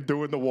just fucking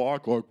doing the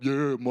walk, like, yeah,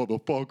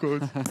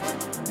 motherfuckers.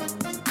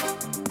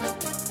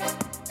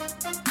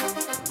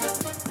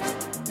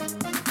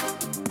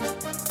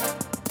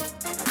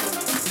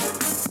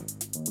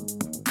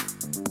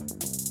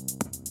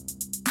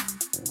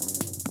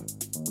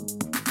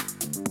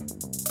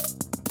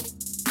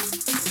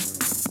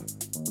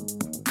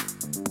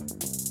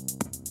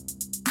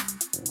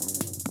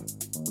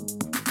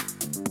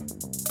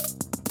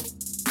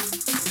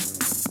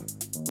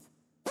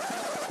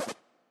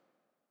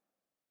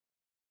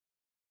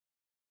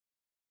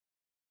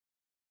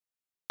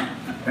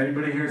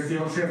 Anybody here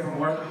steal shit from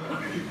work?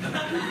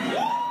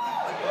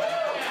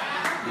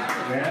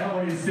 Yeah,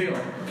 what are you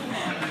stealing?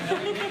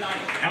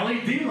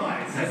 LED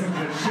lights, that's some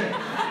good shit.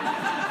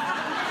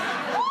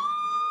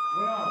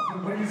 What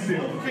else? What do you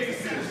steal?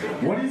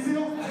 What do you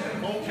steal?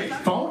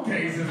 Phone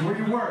cases, where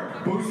you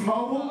work? Boost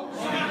Mobile?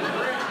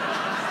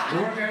 You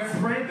work at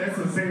Sprint? That's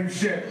the same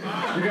shit. You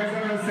guys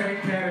are in the same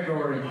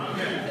category.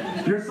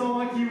 You're so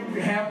lucky you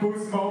have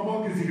Boost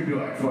Mobile because you could be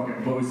like,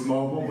 fucking Boost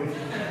Mobile.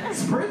 But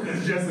Sprint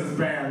is just as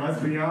bad,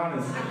 let's be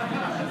honest.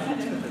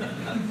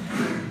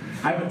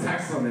 I have a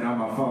text limit on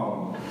my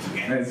phone.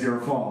 It's your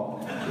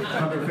fault.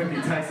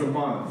 150 texts a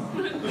month.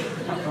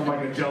 I'm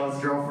like a jealous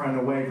girlfriend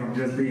away from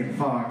just being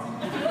fucked.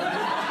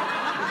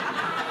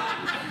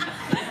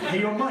 Hey,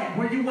 yo, Mike,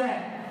 where you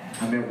at?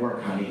 I'm at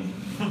work, honey.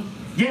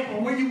 Yeah,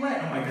 but where you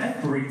at? I'm like,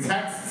 that's 3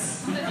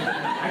 texts.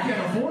 I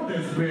can't afford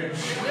this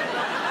bitch.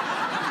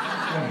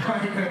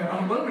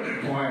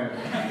 Unlimited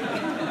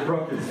plan.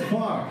 Broke as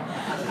fuck.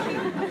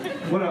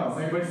 What else?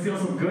 Anybody steal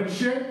some good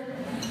shit?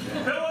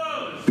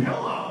 Pillows!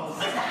 Pillows!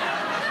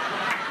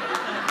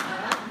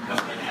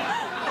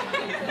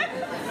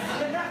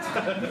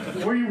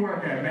 Where you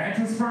work at?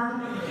 Mattress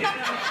firm?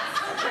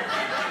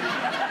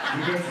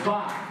 You good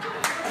spot.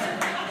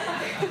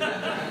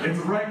 It's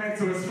right next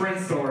to a Sprint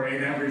store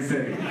in every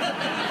city.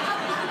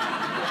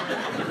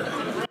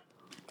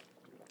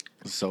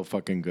 So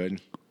fucking good.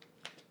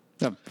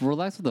 Yeah,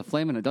 relax with the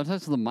flaming hot. Don't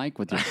touch the mic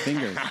with your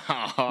fingers.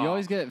 You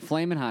always get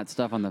flaming hot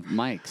stuff on the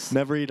mics.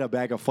 Never eat a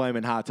bag of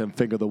Flamin' Hots and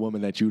finger the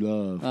woman that you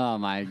love. Oh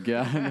my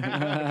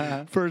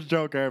god. First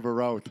joke I ever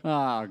wrote.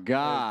 Oh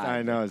god.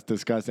 I know, it's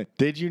disgusting.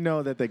 Did you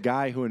know that the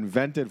guy who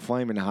invented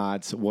Flamin'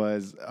 Hots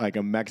was like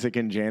a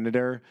Mexican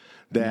janitor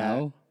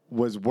that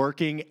was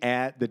working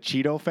at the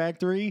Cheeto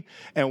factory,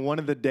 and one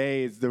of the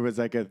days there was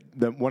like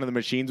one of the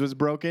machines was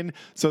broken,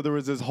 so there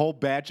was this whole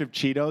batch of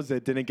Cheetos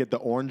that didn't get the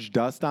orange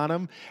dust on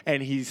them,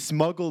 and he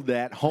smuggled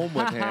that home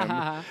with him,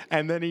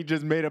 and then he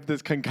just made up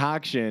this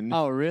concoction.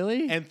 Oh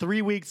really? And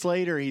 3 weeks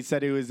later, he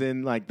said he was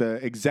in like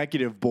the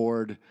executive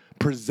board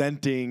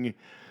presenting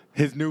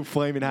his new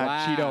Flamin'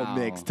 Hot Cheeto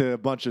mix to a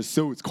bunch of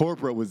suits.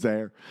 Corporate was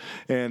there,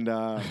 and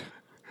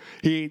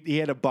he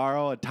had to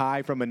borrow a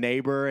tie from a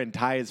neighbor and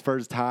tie his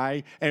first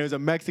tie, and it was a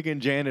Mexican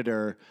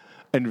janitor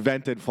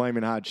invented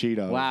Flamin' Hot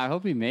Cheetos. Wow, I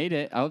hope he made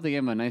it. I hope they gave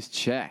him a nice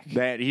check.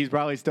 That he's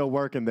probably still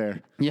working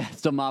there, Yeah,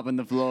 still mopping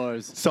the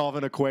floors.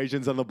 solving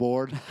equations on the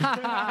board.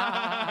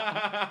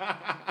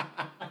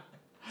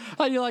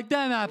 How do you like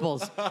them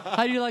apples?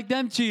 How do you like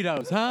them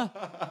Cheetos, huh?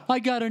 I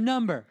got a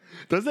number.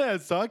 Doesn't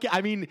that suck?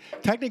 I mean,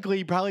 technically,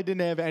 he probably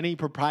didn't have any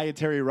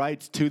proprietary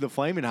rights to the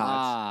Flamin'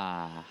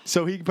 Hots.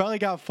 So he probably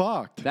got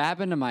fucked. That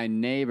happened to my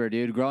neighbor,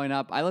 dude. Growing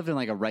up, I lived in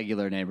like a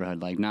regular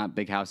neighborhood, like not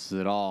big houses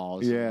at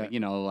all. So, Yeah. like, you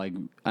know, like,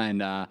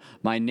 and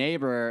my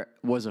neighbor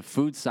was a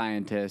food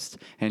scientist,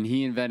 and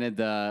he invented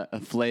the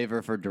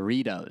flavor for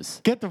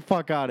Doritos. Get the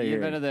fuck out of He here.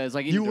 invented the, it's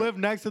like You live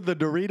next to the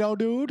Dorito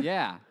dude?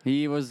 Yeah,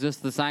 he was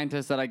just the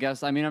scientist that I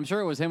guess. I mean, I'm sure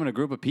it was him and a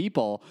group of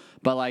people,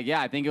 but like,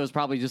 yeah, I think it was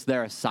probably just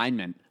their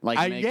assignment.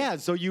 Like, make yeah,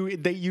 it. so you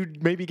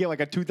maybe get like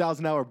a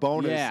 $2,000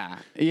 bonus.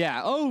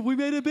 Yeah. Oh, we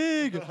made it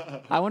big.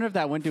 I wonder if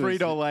that went to his.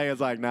 Frito-Lay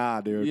is like,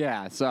 nah, dude.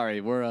 Yeah,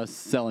 sorry, we're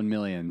selling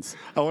millions.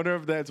 I wonder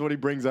if that's what he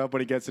brings up when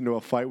he gets into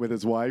a fight with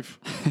his wife.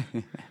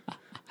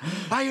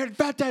 I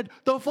invented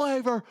the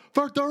flavor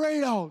for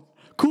Doritos.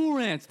 Cool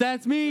Ranch,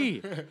 that's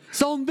me.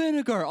 Salt and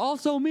vinegar,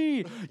 also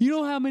me. You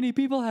know how many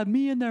people have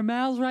me in their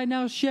mouths right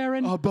now,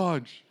 Sharon? A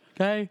bunch.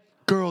 Okay.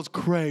 Girls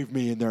crave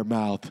me in their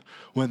mouth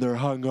when they're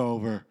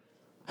hungover.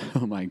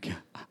 Oh my god.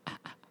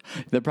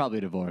 They're probably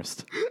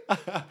divorced.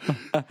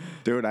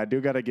 Dude, I do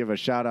got to give a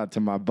shout out to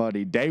my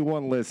buddy, day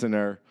one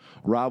listener,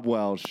 Rob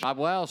Welsh. Bob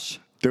Welsh.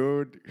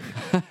 Dude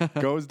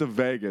goes to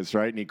Vegas,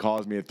 right? And he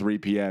calls me at 3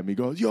 p.m. He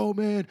goes, yo,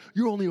 man,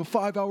 you're only a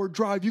 5-hour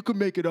drive. You can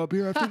make it up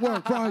here after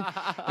work, right?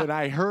 And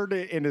I heard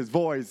it in his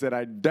voice that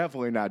I'm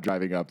definitely not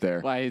driving up there.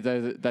 Why,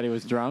 that he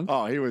was drunk?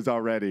 Oh, he was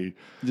already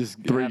Just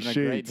three having a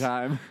great sheets.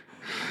 time.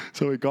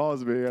 So he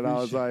calls me, and I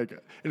was like,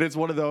 and it's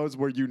one of those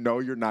where you know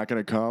you're not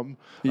gonna come,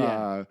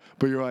 Yeah.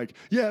 but you're like,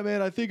 yeah,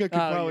 man, I think I could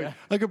Oh,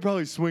 I could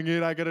probably swing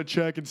in. I gotta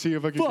check and see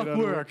if I can Fuck get out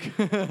of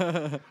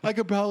work. I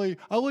could probably.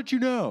 I'll let you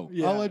know.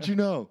 Yeah. I'll let you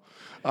know.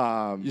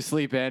 You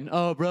sleep in.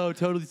 Oh, bro,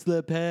 totally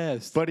slept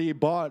past. But he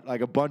bought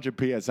like a bunch of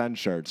PSN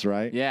shirts,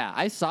 right? Yeah,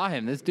 I saw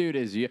him. This dude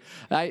is.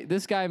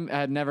 This guy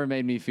had never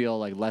made me feel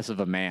like less of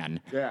a man.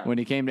 Yeah. When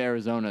he came to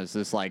Arizona, it's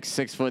this like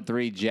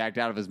 6'3", jacked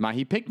out of his mind.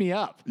 He picked me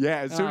up. Yeah,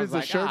 as And soon I as was the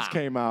like, shirts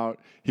came out,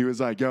 he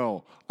was like,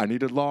 yo, I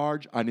need a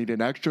large, I need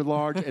an extra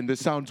large, and this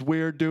sounds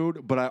weird,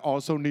 dude, but I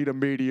also need a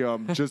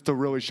medium just to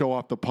really show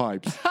off the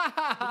pipes.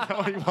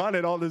 So he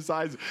wanted all the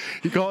sizes.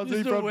 He calls me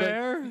Just to from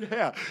wear?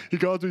 Yeah, he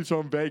calls me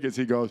from Vegas.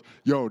 He goes,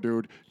 yo,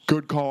 dude,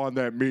 good call on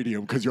that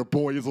medium because your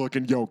boy is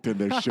looking yoked in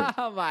this shit.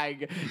 Oh my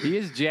god, he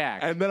is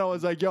jacked. And then I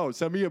was like, yo,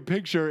 send me a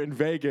picture in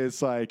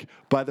Vegas, like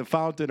by the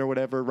fountain or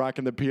whatever,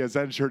 rocking the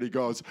PSN shirt. He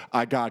goes,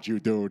 I got you,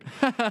 dude.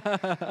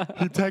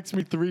 He texts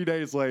me 3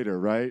 days later,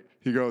 right?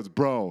 He goes,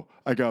 bro,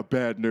 I got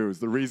bad news.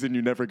 The reason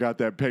you never got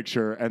that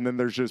picture, and then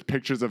there's just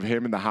pictures of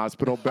him in the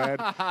hospital bed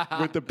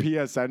with the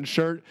PSN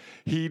shirt.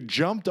 He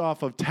jumped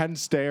off of 10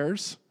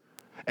 stairs.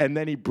 And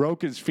then he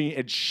broke his feet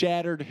and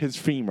shattered his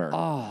femur.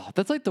 Oh,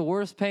 that's like the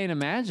worst pain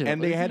imaginable.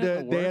 And they had Isn't it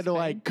to the worst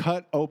like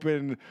cut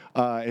open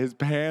his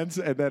pants,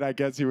 and then I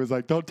guess he was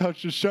like, "Don't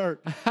touch the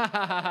shirt."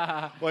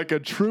 Like a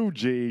true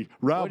G,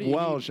 Rob do you-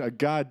 Welsh, a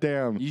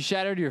goddamn. You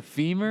shattered your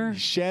femur?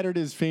 Shattered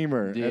his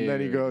femur, and then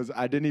he Dude. goes,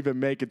 "I didn't even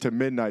make it to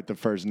midnight the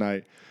first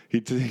night."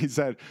 He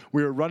said,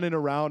 "We were running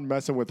around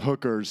messing with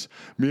hookers.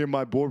 Me and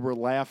my boy were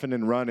laughing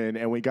and running,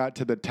 and we got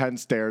to the 10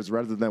 stairs.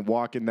 Rather than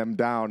walking them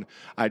down,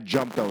 I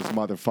jumped those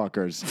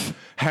motherfuckers.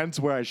 Hence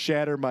where I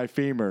shattered my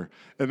femur."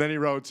 And then he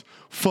wrote,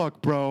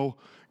 "Fuck, bro.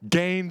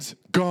 Gains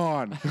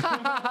gone.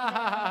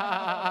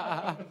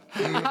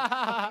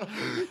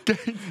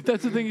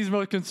 That's the thing he's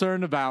most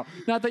concerned about.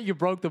 Not that you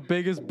broke the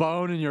biggest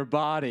bone in your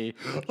body.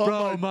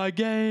 Bro, my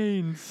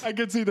gains. I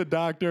could see the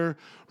doctor.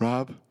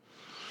 Rob,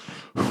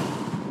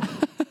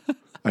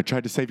 I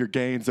tried to save your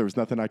gains. There was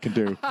nothing I can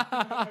do.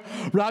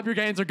 Rob, your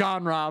gains are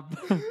gone, Rob.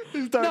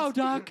 No,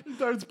 Doc. He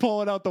starts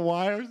pulling out the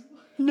wires.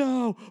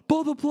 No,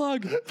 pull the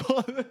plug.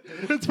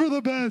 It's for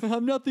the best.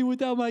 I'm nothing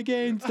without my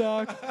gains,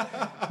 Doc.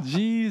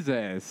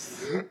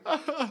 Jesus.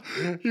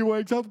 He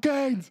wakes up,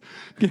 gains.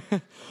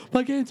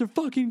 My gains are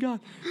fucking gone.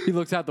 He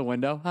looks out the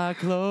window. I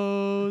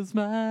close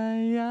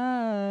my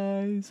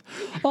eyes.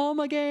 All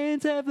my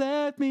gains have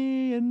left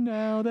me, and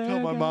now they're Tell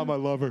my gone. mom I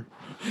love her.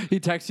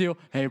 He texts you,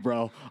 hey,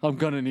 bro, I'm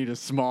going to need a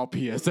small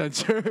PSN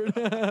shirt.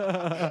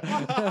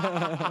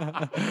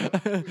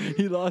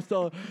 He lost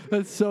all.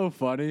 That's so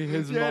funny.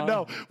 His Yeah, mom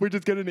no, we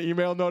just get an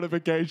email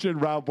notification.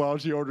 Rob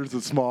Welsh, he orders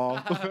a small.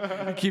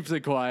 keeps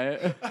it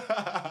quiet.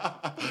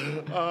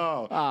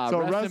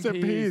 So rest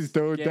in peace,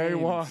 dude. Day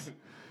Gaines. one.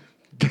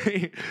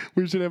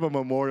 We should have a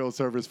memorial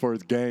service for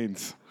his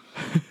gains.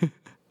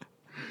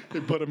 They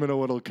put him in a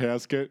little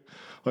casket,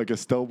 like a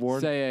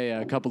stillborn. Say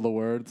a couple of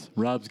words.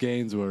 Rob's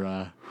gains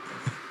were.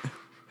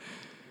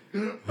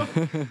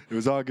 It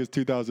was August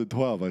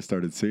 2012. I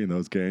started seeing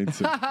those gains.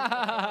 You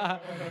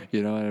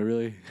know, I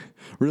really,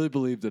 really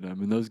believed in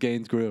him, and those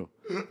gains grew,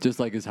 just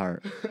like his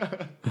heart.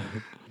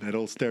 That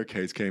old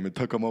staircase came and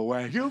took him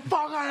away. You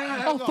fucking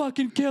I'll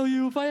fucking kill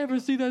you if I ever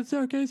see that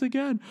staircase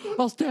again.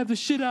 I'll stab the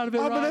shit out of it.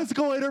 I'm an Rob.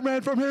 escalator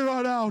man from here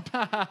on out.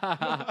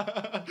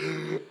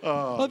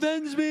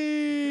 Avenge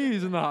me!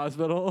 He's in the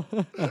hospital.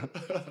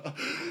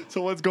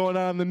 So what's going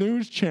on in the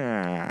news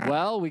chat?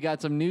 Well, we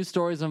got some news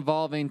stories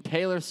involving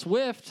Taylor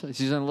Swift.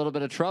 She's in a little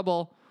bit of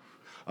trouble.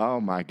 Oh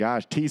my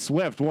gosh, T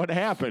Swift, what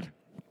happened?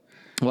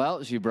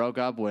 Well, she broke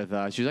up with,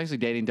 she was actually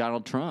dating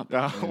Donald Trump.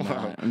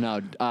 Oh,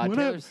 wow.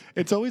 Taylor's,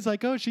 It's always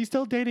like, oh, she's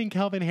still dating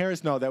Calvin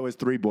Harris. No, that was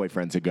 3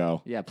 boyfriends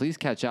ago. yeah, please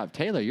catch up.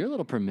 Taylor, you're a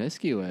little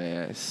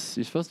promiscuous.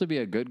 You're supposed to be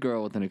a good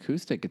girl with an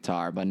acoustic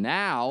guitar, but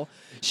now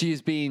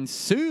she's being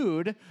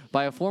sued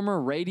by a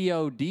former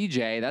radio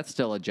DJ. That's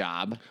still a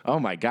job. Oh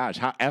my gosh,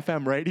 how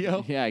FM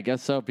radio? Yeah, I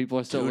guess so. People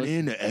are still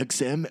listening. to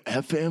XM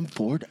FM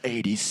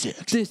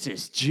 486. This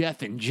is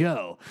Jeff and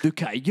Joe, the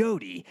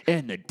coyote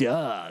and the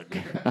dog.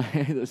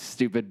 The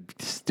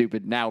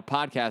stupid. Now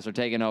podcasts are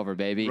taking over,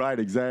 baby. Right,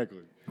 exactly.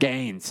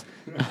 Gains.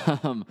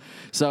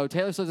 So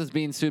Taylor Swift is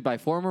being sued by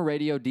former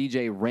radio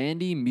DJ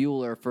Randy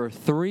Mueller for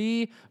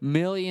 $3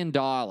 million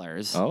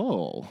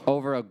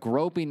over a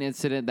groping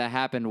incident that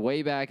happened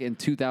way back in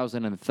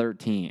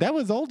 2013. That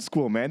was old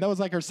school, man. That was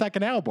like her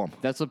second album.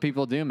 That's what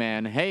people do,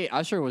 man. Hey,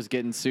 Usher was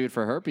getting sued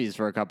for herpes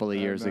for a couple of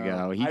years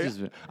ago.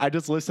 I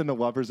just listened to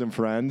Lovers and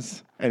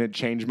Friends, and it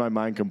changed my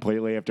mind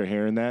completely after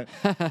hearing that.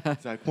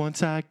 It's like,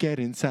 once I get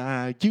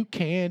inside, you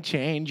can't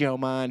change your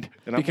mind.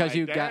 And I'm because like,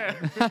 you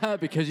damn. got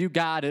because you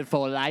got it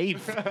for life.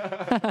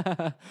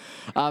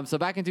 So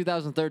back in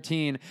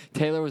 2013,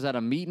 Taylor was at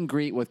a meet and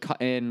greet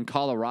in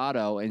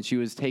Colorado, and she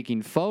was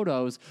taking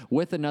photos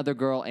with another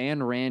girl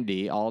and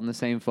Randy, all in the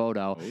same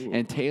photo. Ooh.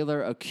 And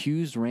Taylor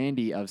accused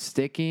Randy of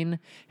sticking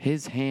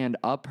his hand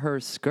up her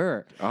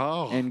skirt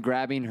and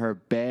grabbing her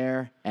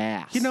bare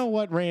ass. You know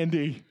what,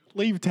 Randy?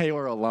 Leave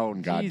Taylor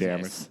alone,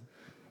 goddammit.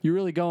 You're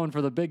really going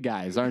for the big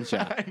guys, aren't you?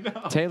 I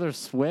know. Taylor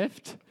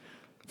Swift?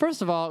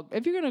 First of all,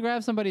 if you're going to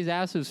grab somebody's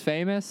ass who's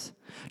famous,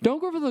 don't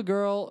go for the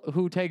girl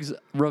who takes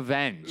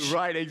revenge.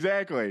 Right,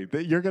 exactly.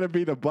 You're going to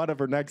be the butt of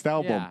her next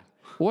album. Yeah.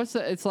 What's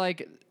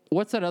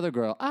that other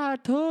girl? I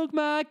took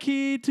my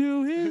key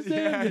to his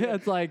head. Yeah,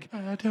 it's like,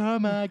 I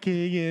took my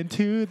key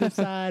into the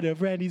side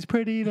of Randy's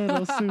pretty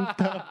little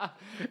souped up.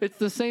 It's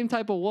the same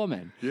type of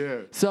woman.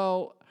 Yeah.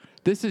 So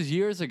this is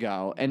years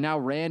ago, and now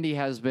Randy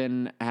has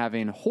been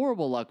having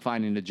horrible luck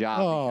finding a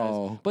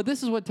job. But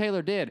this is what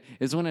Taylor did,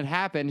 is when it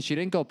happened, she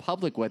didn't go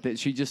public with it.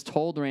 She just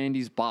told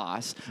Randy's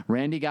boss.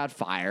 Randy got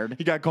fired.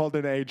 He got called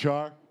into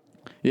HR.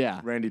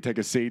 Yeah. Randy, take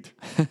a seat.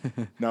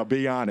 Now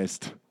be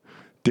honest.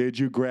 Did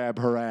you grab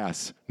her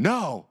ass?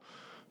 No.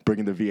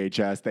 Bringing the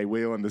VHS, they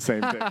wheeling the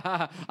same thing.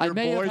 Your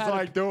boy's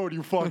like, dude,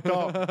 you fucked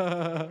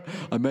up.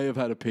 I may have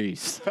had a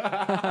piece.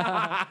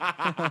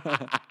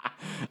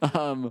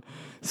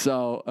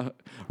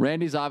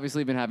 Randy's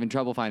obviously been having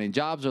trouble finding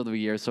jobs over the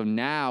years, so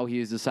now he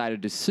has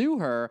decided to sue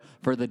her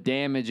for the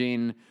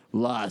damaging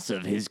loss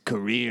of his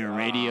career,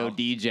 radio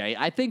DJ.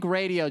 I think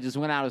radio just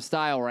went out of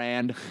style,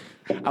 Rand.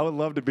 I would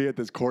love to be at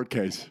this court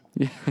case.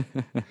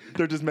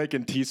 They're just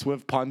making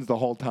T-Swift puns the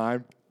whole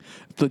time.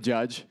 The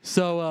judge.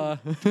 So,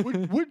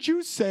 would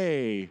you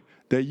say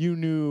that you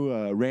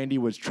knew Randy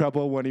was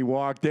trouble when he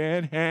walked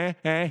in?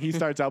 He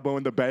starts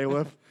elbowing the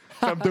bailiff.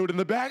 Some dude in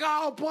the back.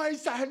 Oh,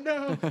 boys, I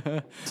know.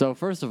 So,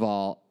 first of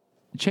all,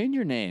 change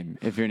your name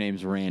if your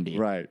name's Randy.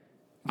 Right.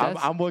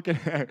 I'm looking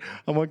at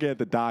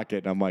the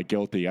docket, and I'm like,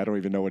 guilty. I don't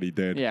even know what he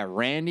did. Yeah,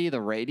 Randy,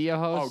 the radio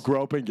host. Oh,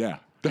 groping, yeah.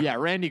 Yeah,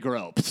 Randy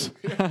gropes.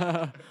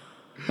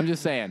 I'm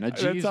just saying. A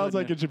G's That sounds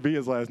like wouldn't- it should be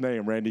his last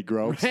name, Randy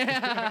Gross.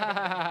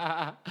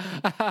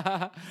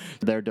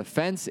 Their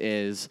defense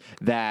is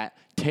that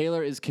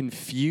Taylor is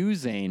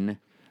confusing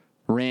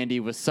Randy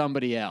with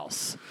somebody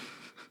else.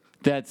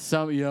 That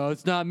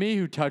it's not me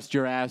who touched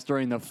your ass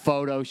during the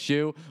photo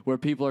shoot where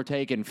people are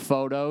taking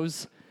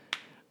photos.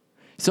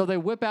 So they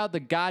whip out the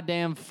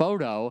goddamn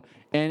photo,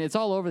 and it's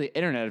all over the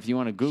internet if you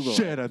want to Google it.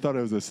 Shit, I thought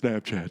it was a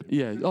Snapchat.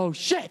 Yeah. Oh,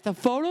 shit. The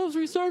photos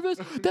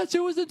resurfaced? That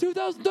shit was in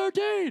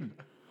 2013.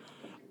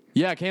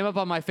 Yeah, it came up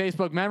on my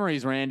Facebook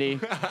memories, Randy.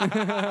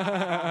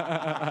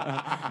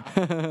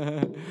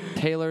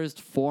 Taylor's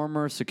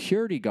former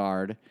security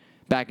guard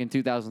back in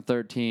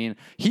 2013,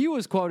 he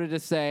was quoted to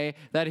say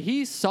that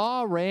he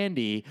saw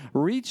Randy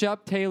reach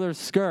up Taylor's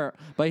skirt,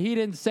 but he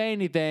didn't say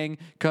anything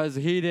because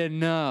he didn't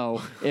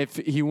know if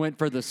he went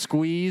for the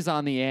squeeze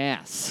on the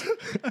ass.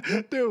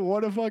 Dude,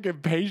 what a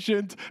fucking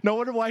patient. No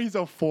wonder why he's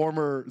a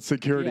former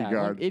security Yeah,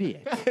 guard. what an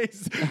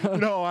idiot.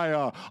 No,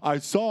 I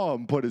saw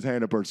him put his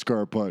hand up her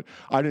skirt, but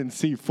I didn't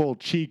see full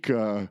cheek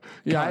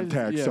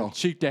contact. So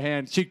cheek to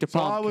hand, cheek to I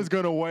pump. was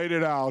going to wait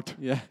it out.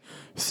 Yeah.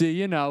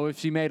 See, if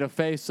she made a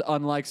face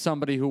unlike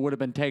somebody who would have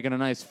been taking a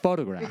nice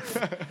photograph.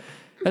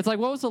 It's like,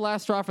 what was the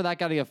last straw for that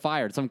guy to get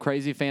fired? Some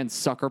crazy fan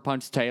sucker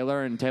punched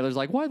Taylor, and Taylor's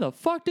like, why the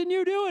fuck didn't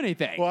you do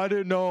anything? Well, I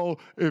didn't know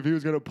if he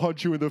was going to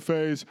punch you in the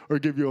face or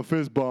give you a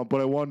fist bump, but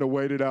I wanted to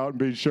wait it out and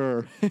be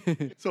sure.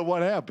 So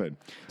what happened?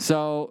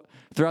 So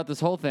throughout this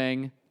whole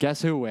thing,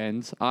 guess who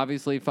wins?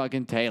 Obviously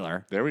fucking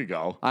Taylor. There we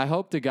go. I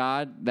hope to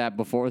God that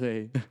before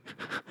they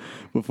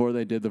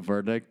did the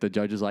verdict, the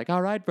judge is like,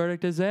 all right,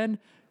 verdict is in.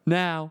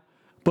 Now,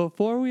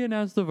 before we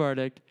announce the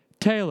verdict,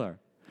 Taylor,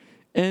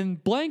 in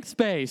blank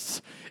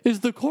space, is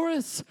the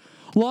chorus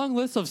long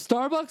list of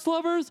Starbucks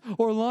lovers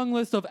or long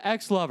list of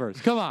ex-lovers?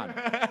 Come on.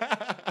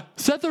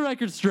 Set the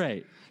record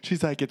straight.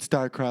 She's like, it's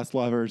star-crossed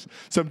lovers.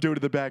 Some dude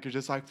in the back is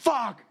just like,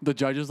 fuck! The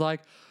judge is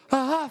like,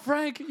 aha,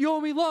 Frank, you owe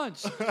me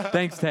lunch.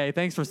 Thanks, Tay.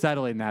 Thanks for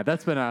settling that.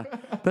 That's been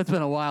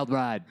a wild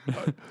ride.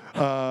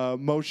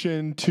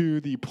 Motion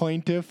to the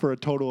plaintiff for a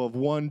total of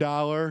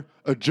 $1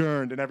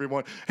 adjourned, and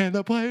everyone, and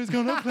the player's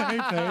gonna play.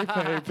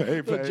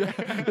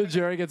 The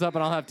jury gets up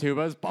and I'll have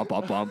tubas. Bum,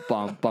 bum, bum,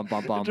 bum, bum,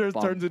 bum, bum. It just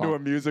bum, turns into bum. a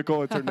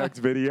musical. It's her next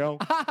video.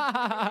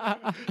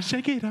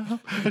 Shake it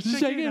up.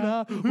 Shake it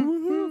up.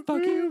 Woo-hoo,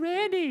 fuck you,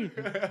 Randy.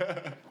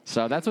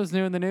 So that's what's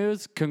new in the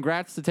news.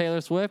 Congrats to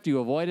Taylor Swift. You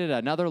avoided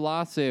another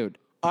lawsuit.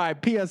 All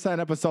right, PSN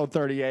episode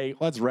 38.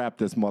 Let's wrap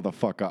this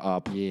motherfucker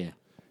up. Yeah.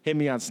 Hit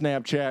me on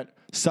Snapchat,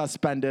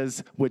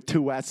 Suspenders with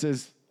 2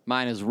 S's.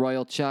 Mine is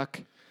Royal Chuck.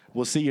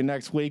 We'll see you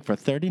next week for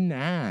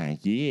 39.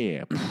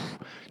 Yeah.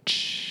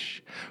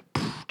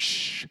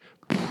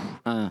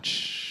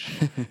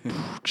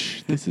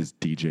 This is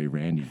DJ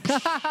Randy.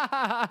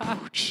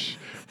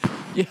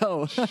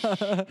 Yo.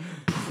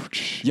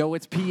 Yo,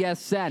 it's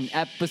PSN,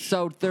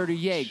 episode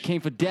 38.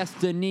 Came for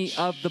Destiny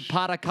of the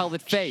Pot, I call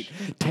it fate.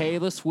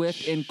 Taylor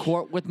Swift in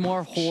court with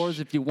more whores.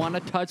 If you want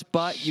to touch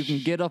butt, you can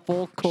get a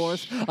full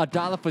course.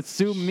 $1 for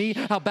sue me,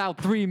 how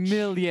about 3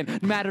 million?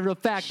 Matter of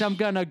fact, I'm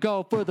gonna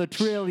go for the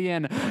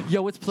trillion.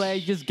 Yo, it's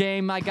Players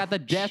Game, I got the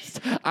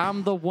desk.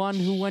 I'm the one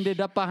who ended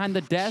up behind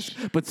the desk.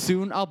 But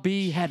soon I'll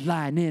be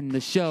headlining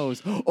the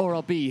shows. Or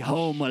I'll be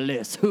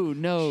homeless, who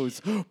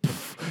knows?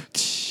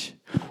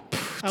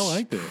 I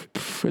liked it.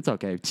 It's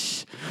okay.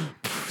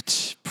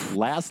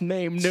 Last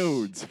name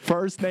nudes.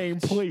 First name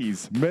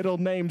please. Middle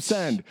name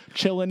send.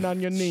 Chilling on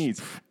your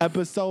knees.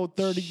 Episode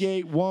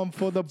 38, one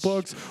for the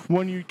books.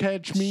 When you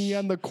catch me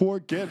on the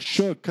court, get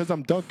shook. Cause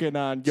I'm dunking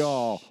on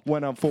y'all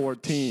when I'm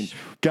 14.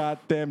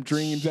 Got them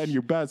dreams and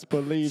you best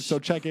believe. So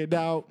check it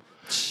out.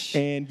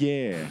 And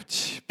yeah.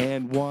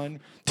 And 1,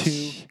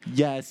 2,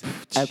 yes.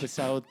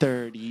 Episode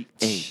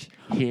 38.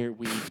 Here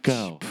we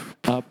go.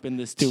 Up in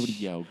the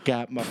studio.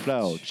 Got my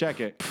flow.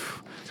 Check it.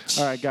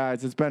 All right,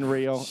 guys, it's been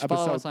real.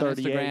 Follow us Episode on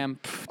 38. Instagram.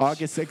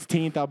 August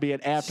 16th, I'll be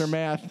at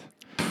Aftermath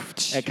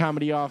at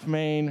Comedy Off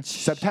Main.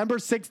 September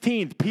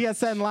 16th,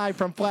 PSN Live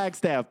from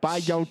Flagstaff. Buy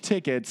your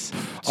tickets.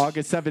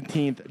 August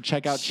 17th,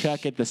 check out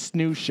Chuck at the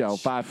Snoo Show,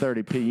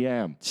 5:30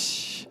 p.m.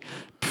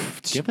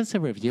 Give us a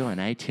review on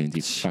iTunes,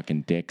 you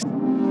fucking dicks.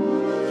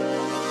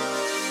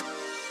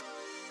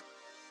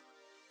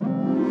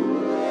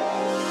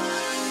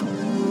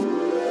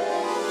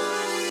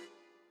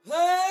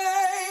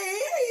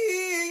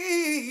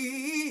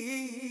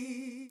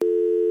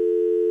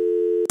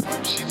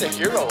 She's a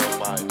hero of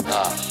mine.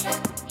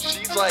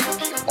 She's like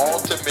the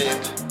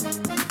ultimate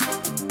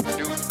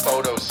nude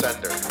photo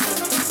sender.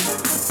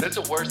 That's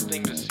the worst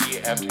thing to see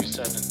after you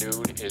send a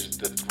nude is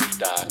the 3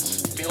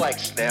 dots. I feel like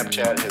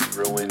Snapchat has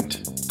ruined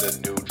the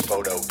nude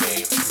photo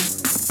game.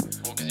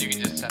 Well, because you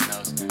can just send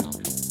those now.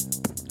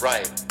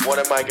 Right. What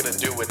am I gonna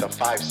do with a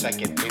 5-second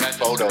You nude guys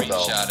photo just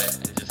though? screenshot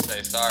it and just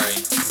say sorry.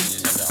 You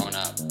just have to own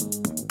up.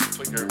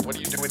 What do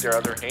you do with your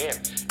other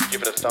hand?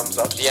 Give it a thumbs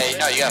up? Yeah,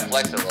 you gotta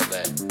flex it a little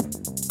bit.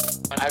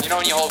 You know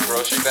when you hold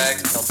grocery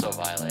bags, it felt so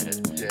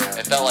violated. Yeah.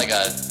 It felt like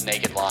a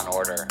Naked Law and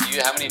Order.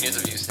 How many nudes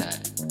have you sent?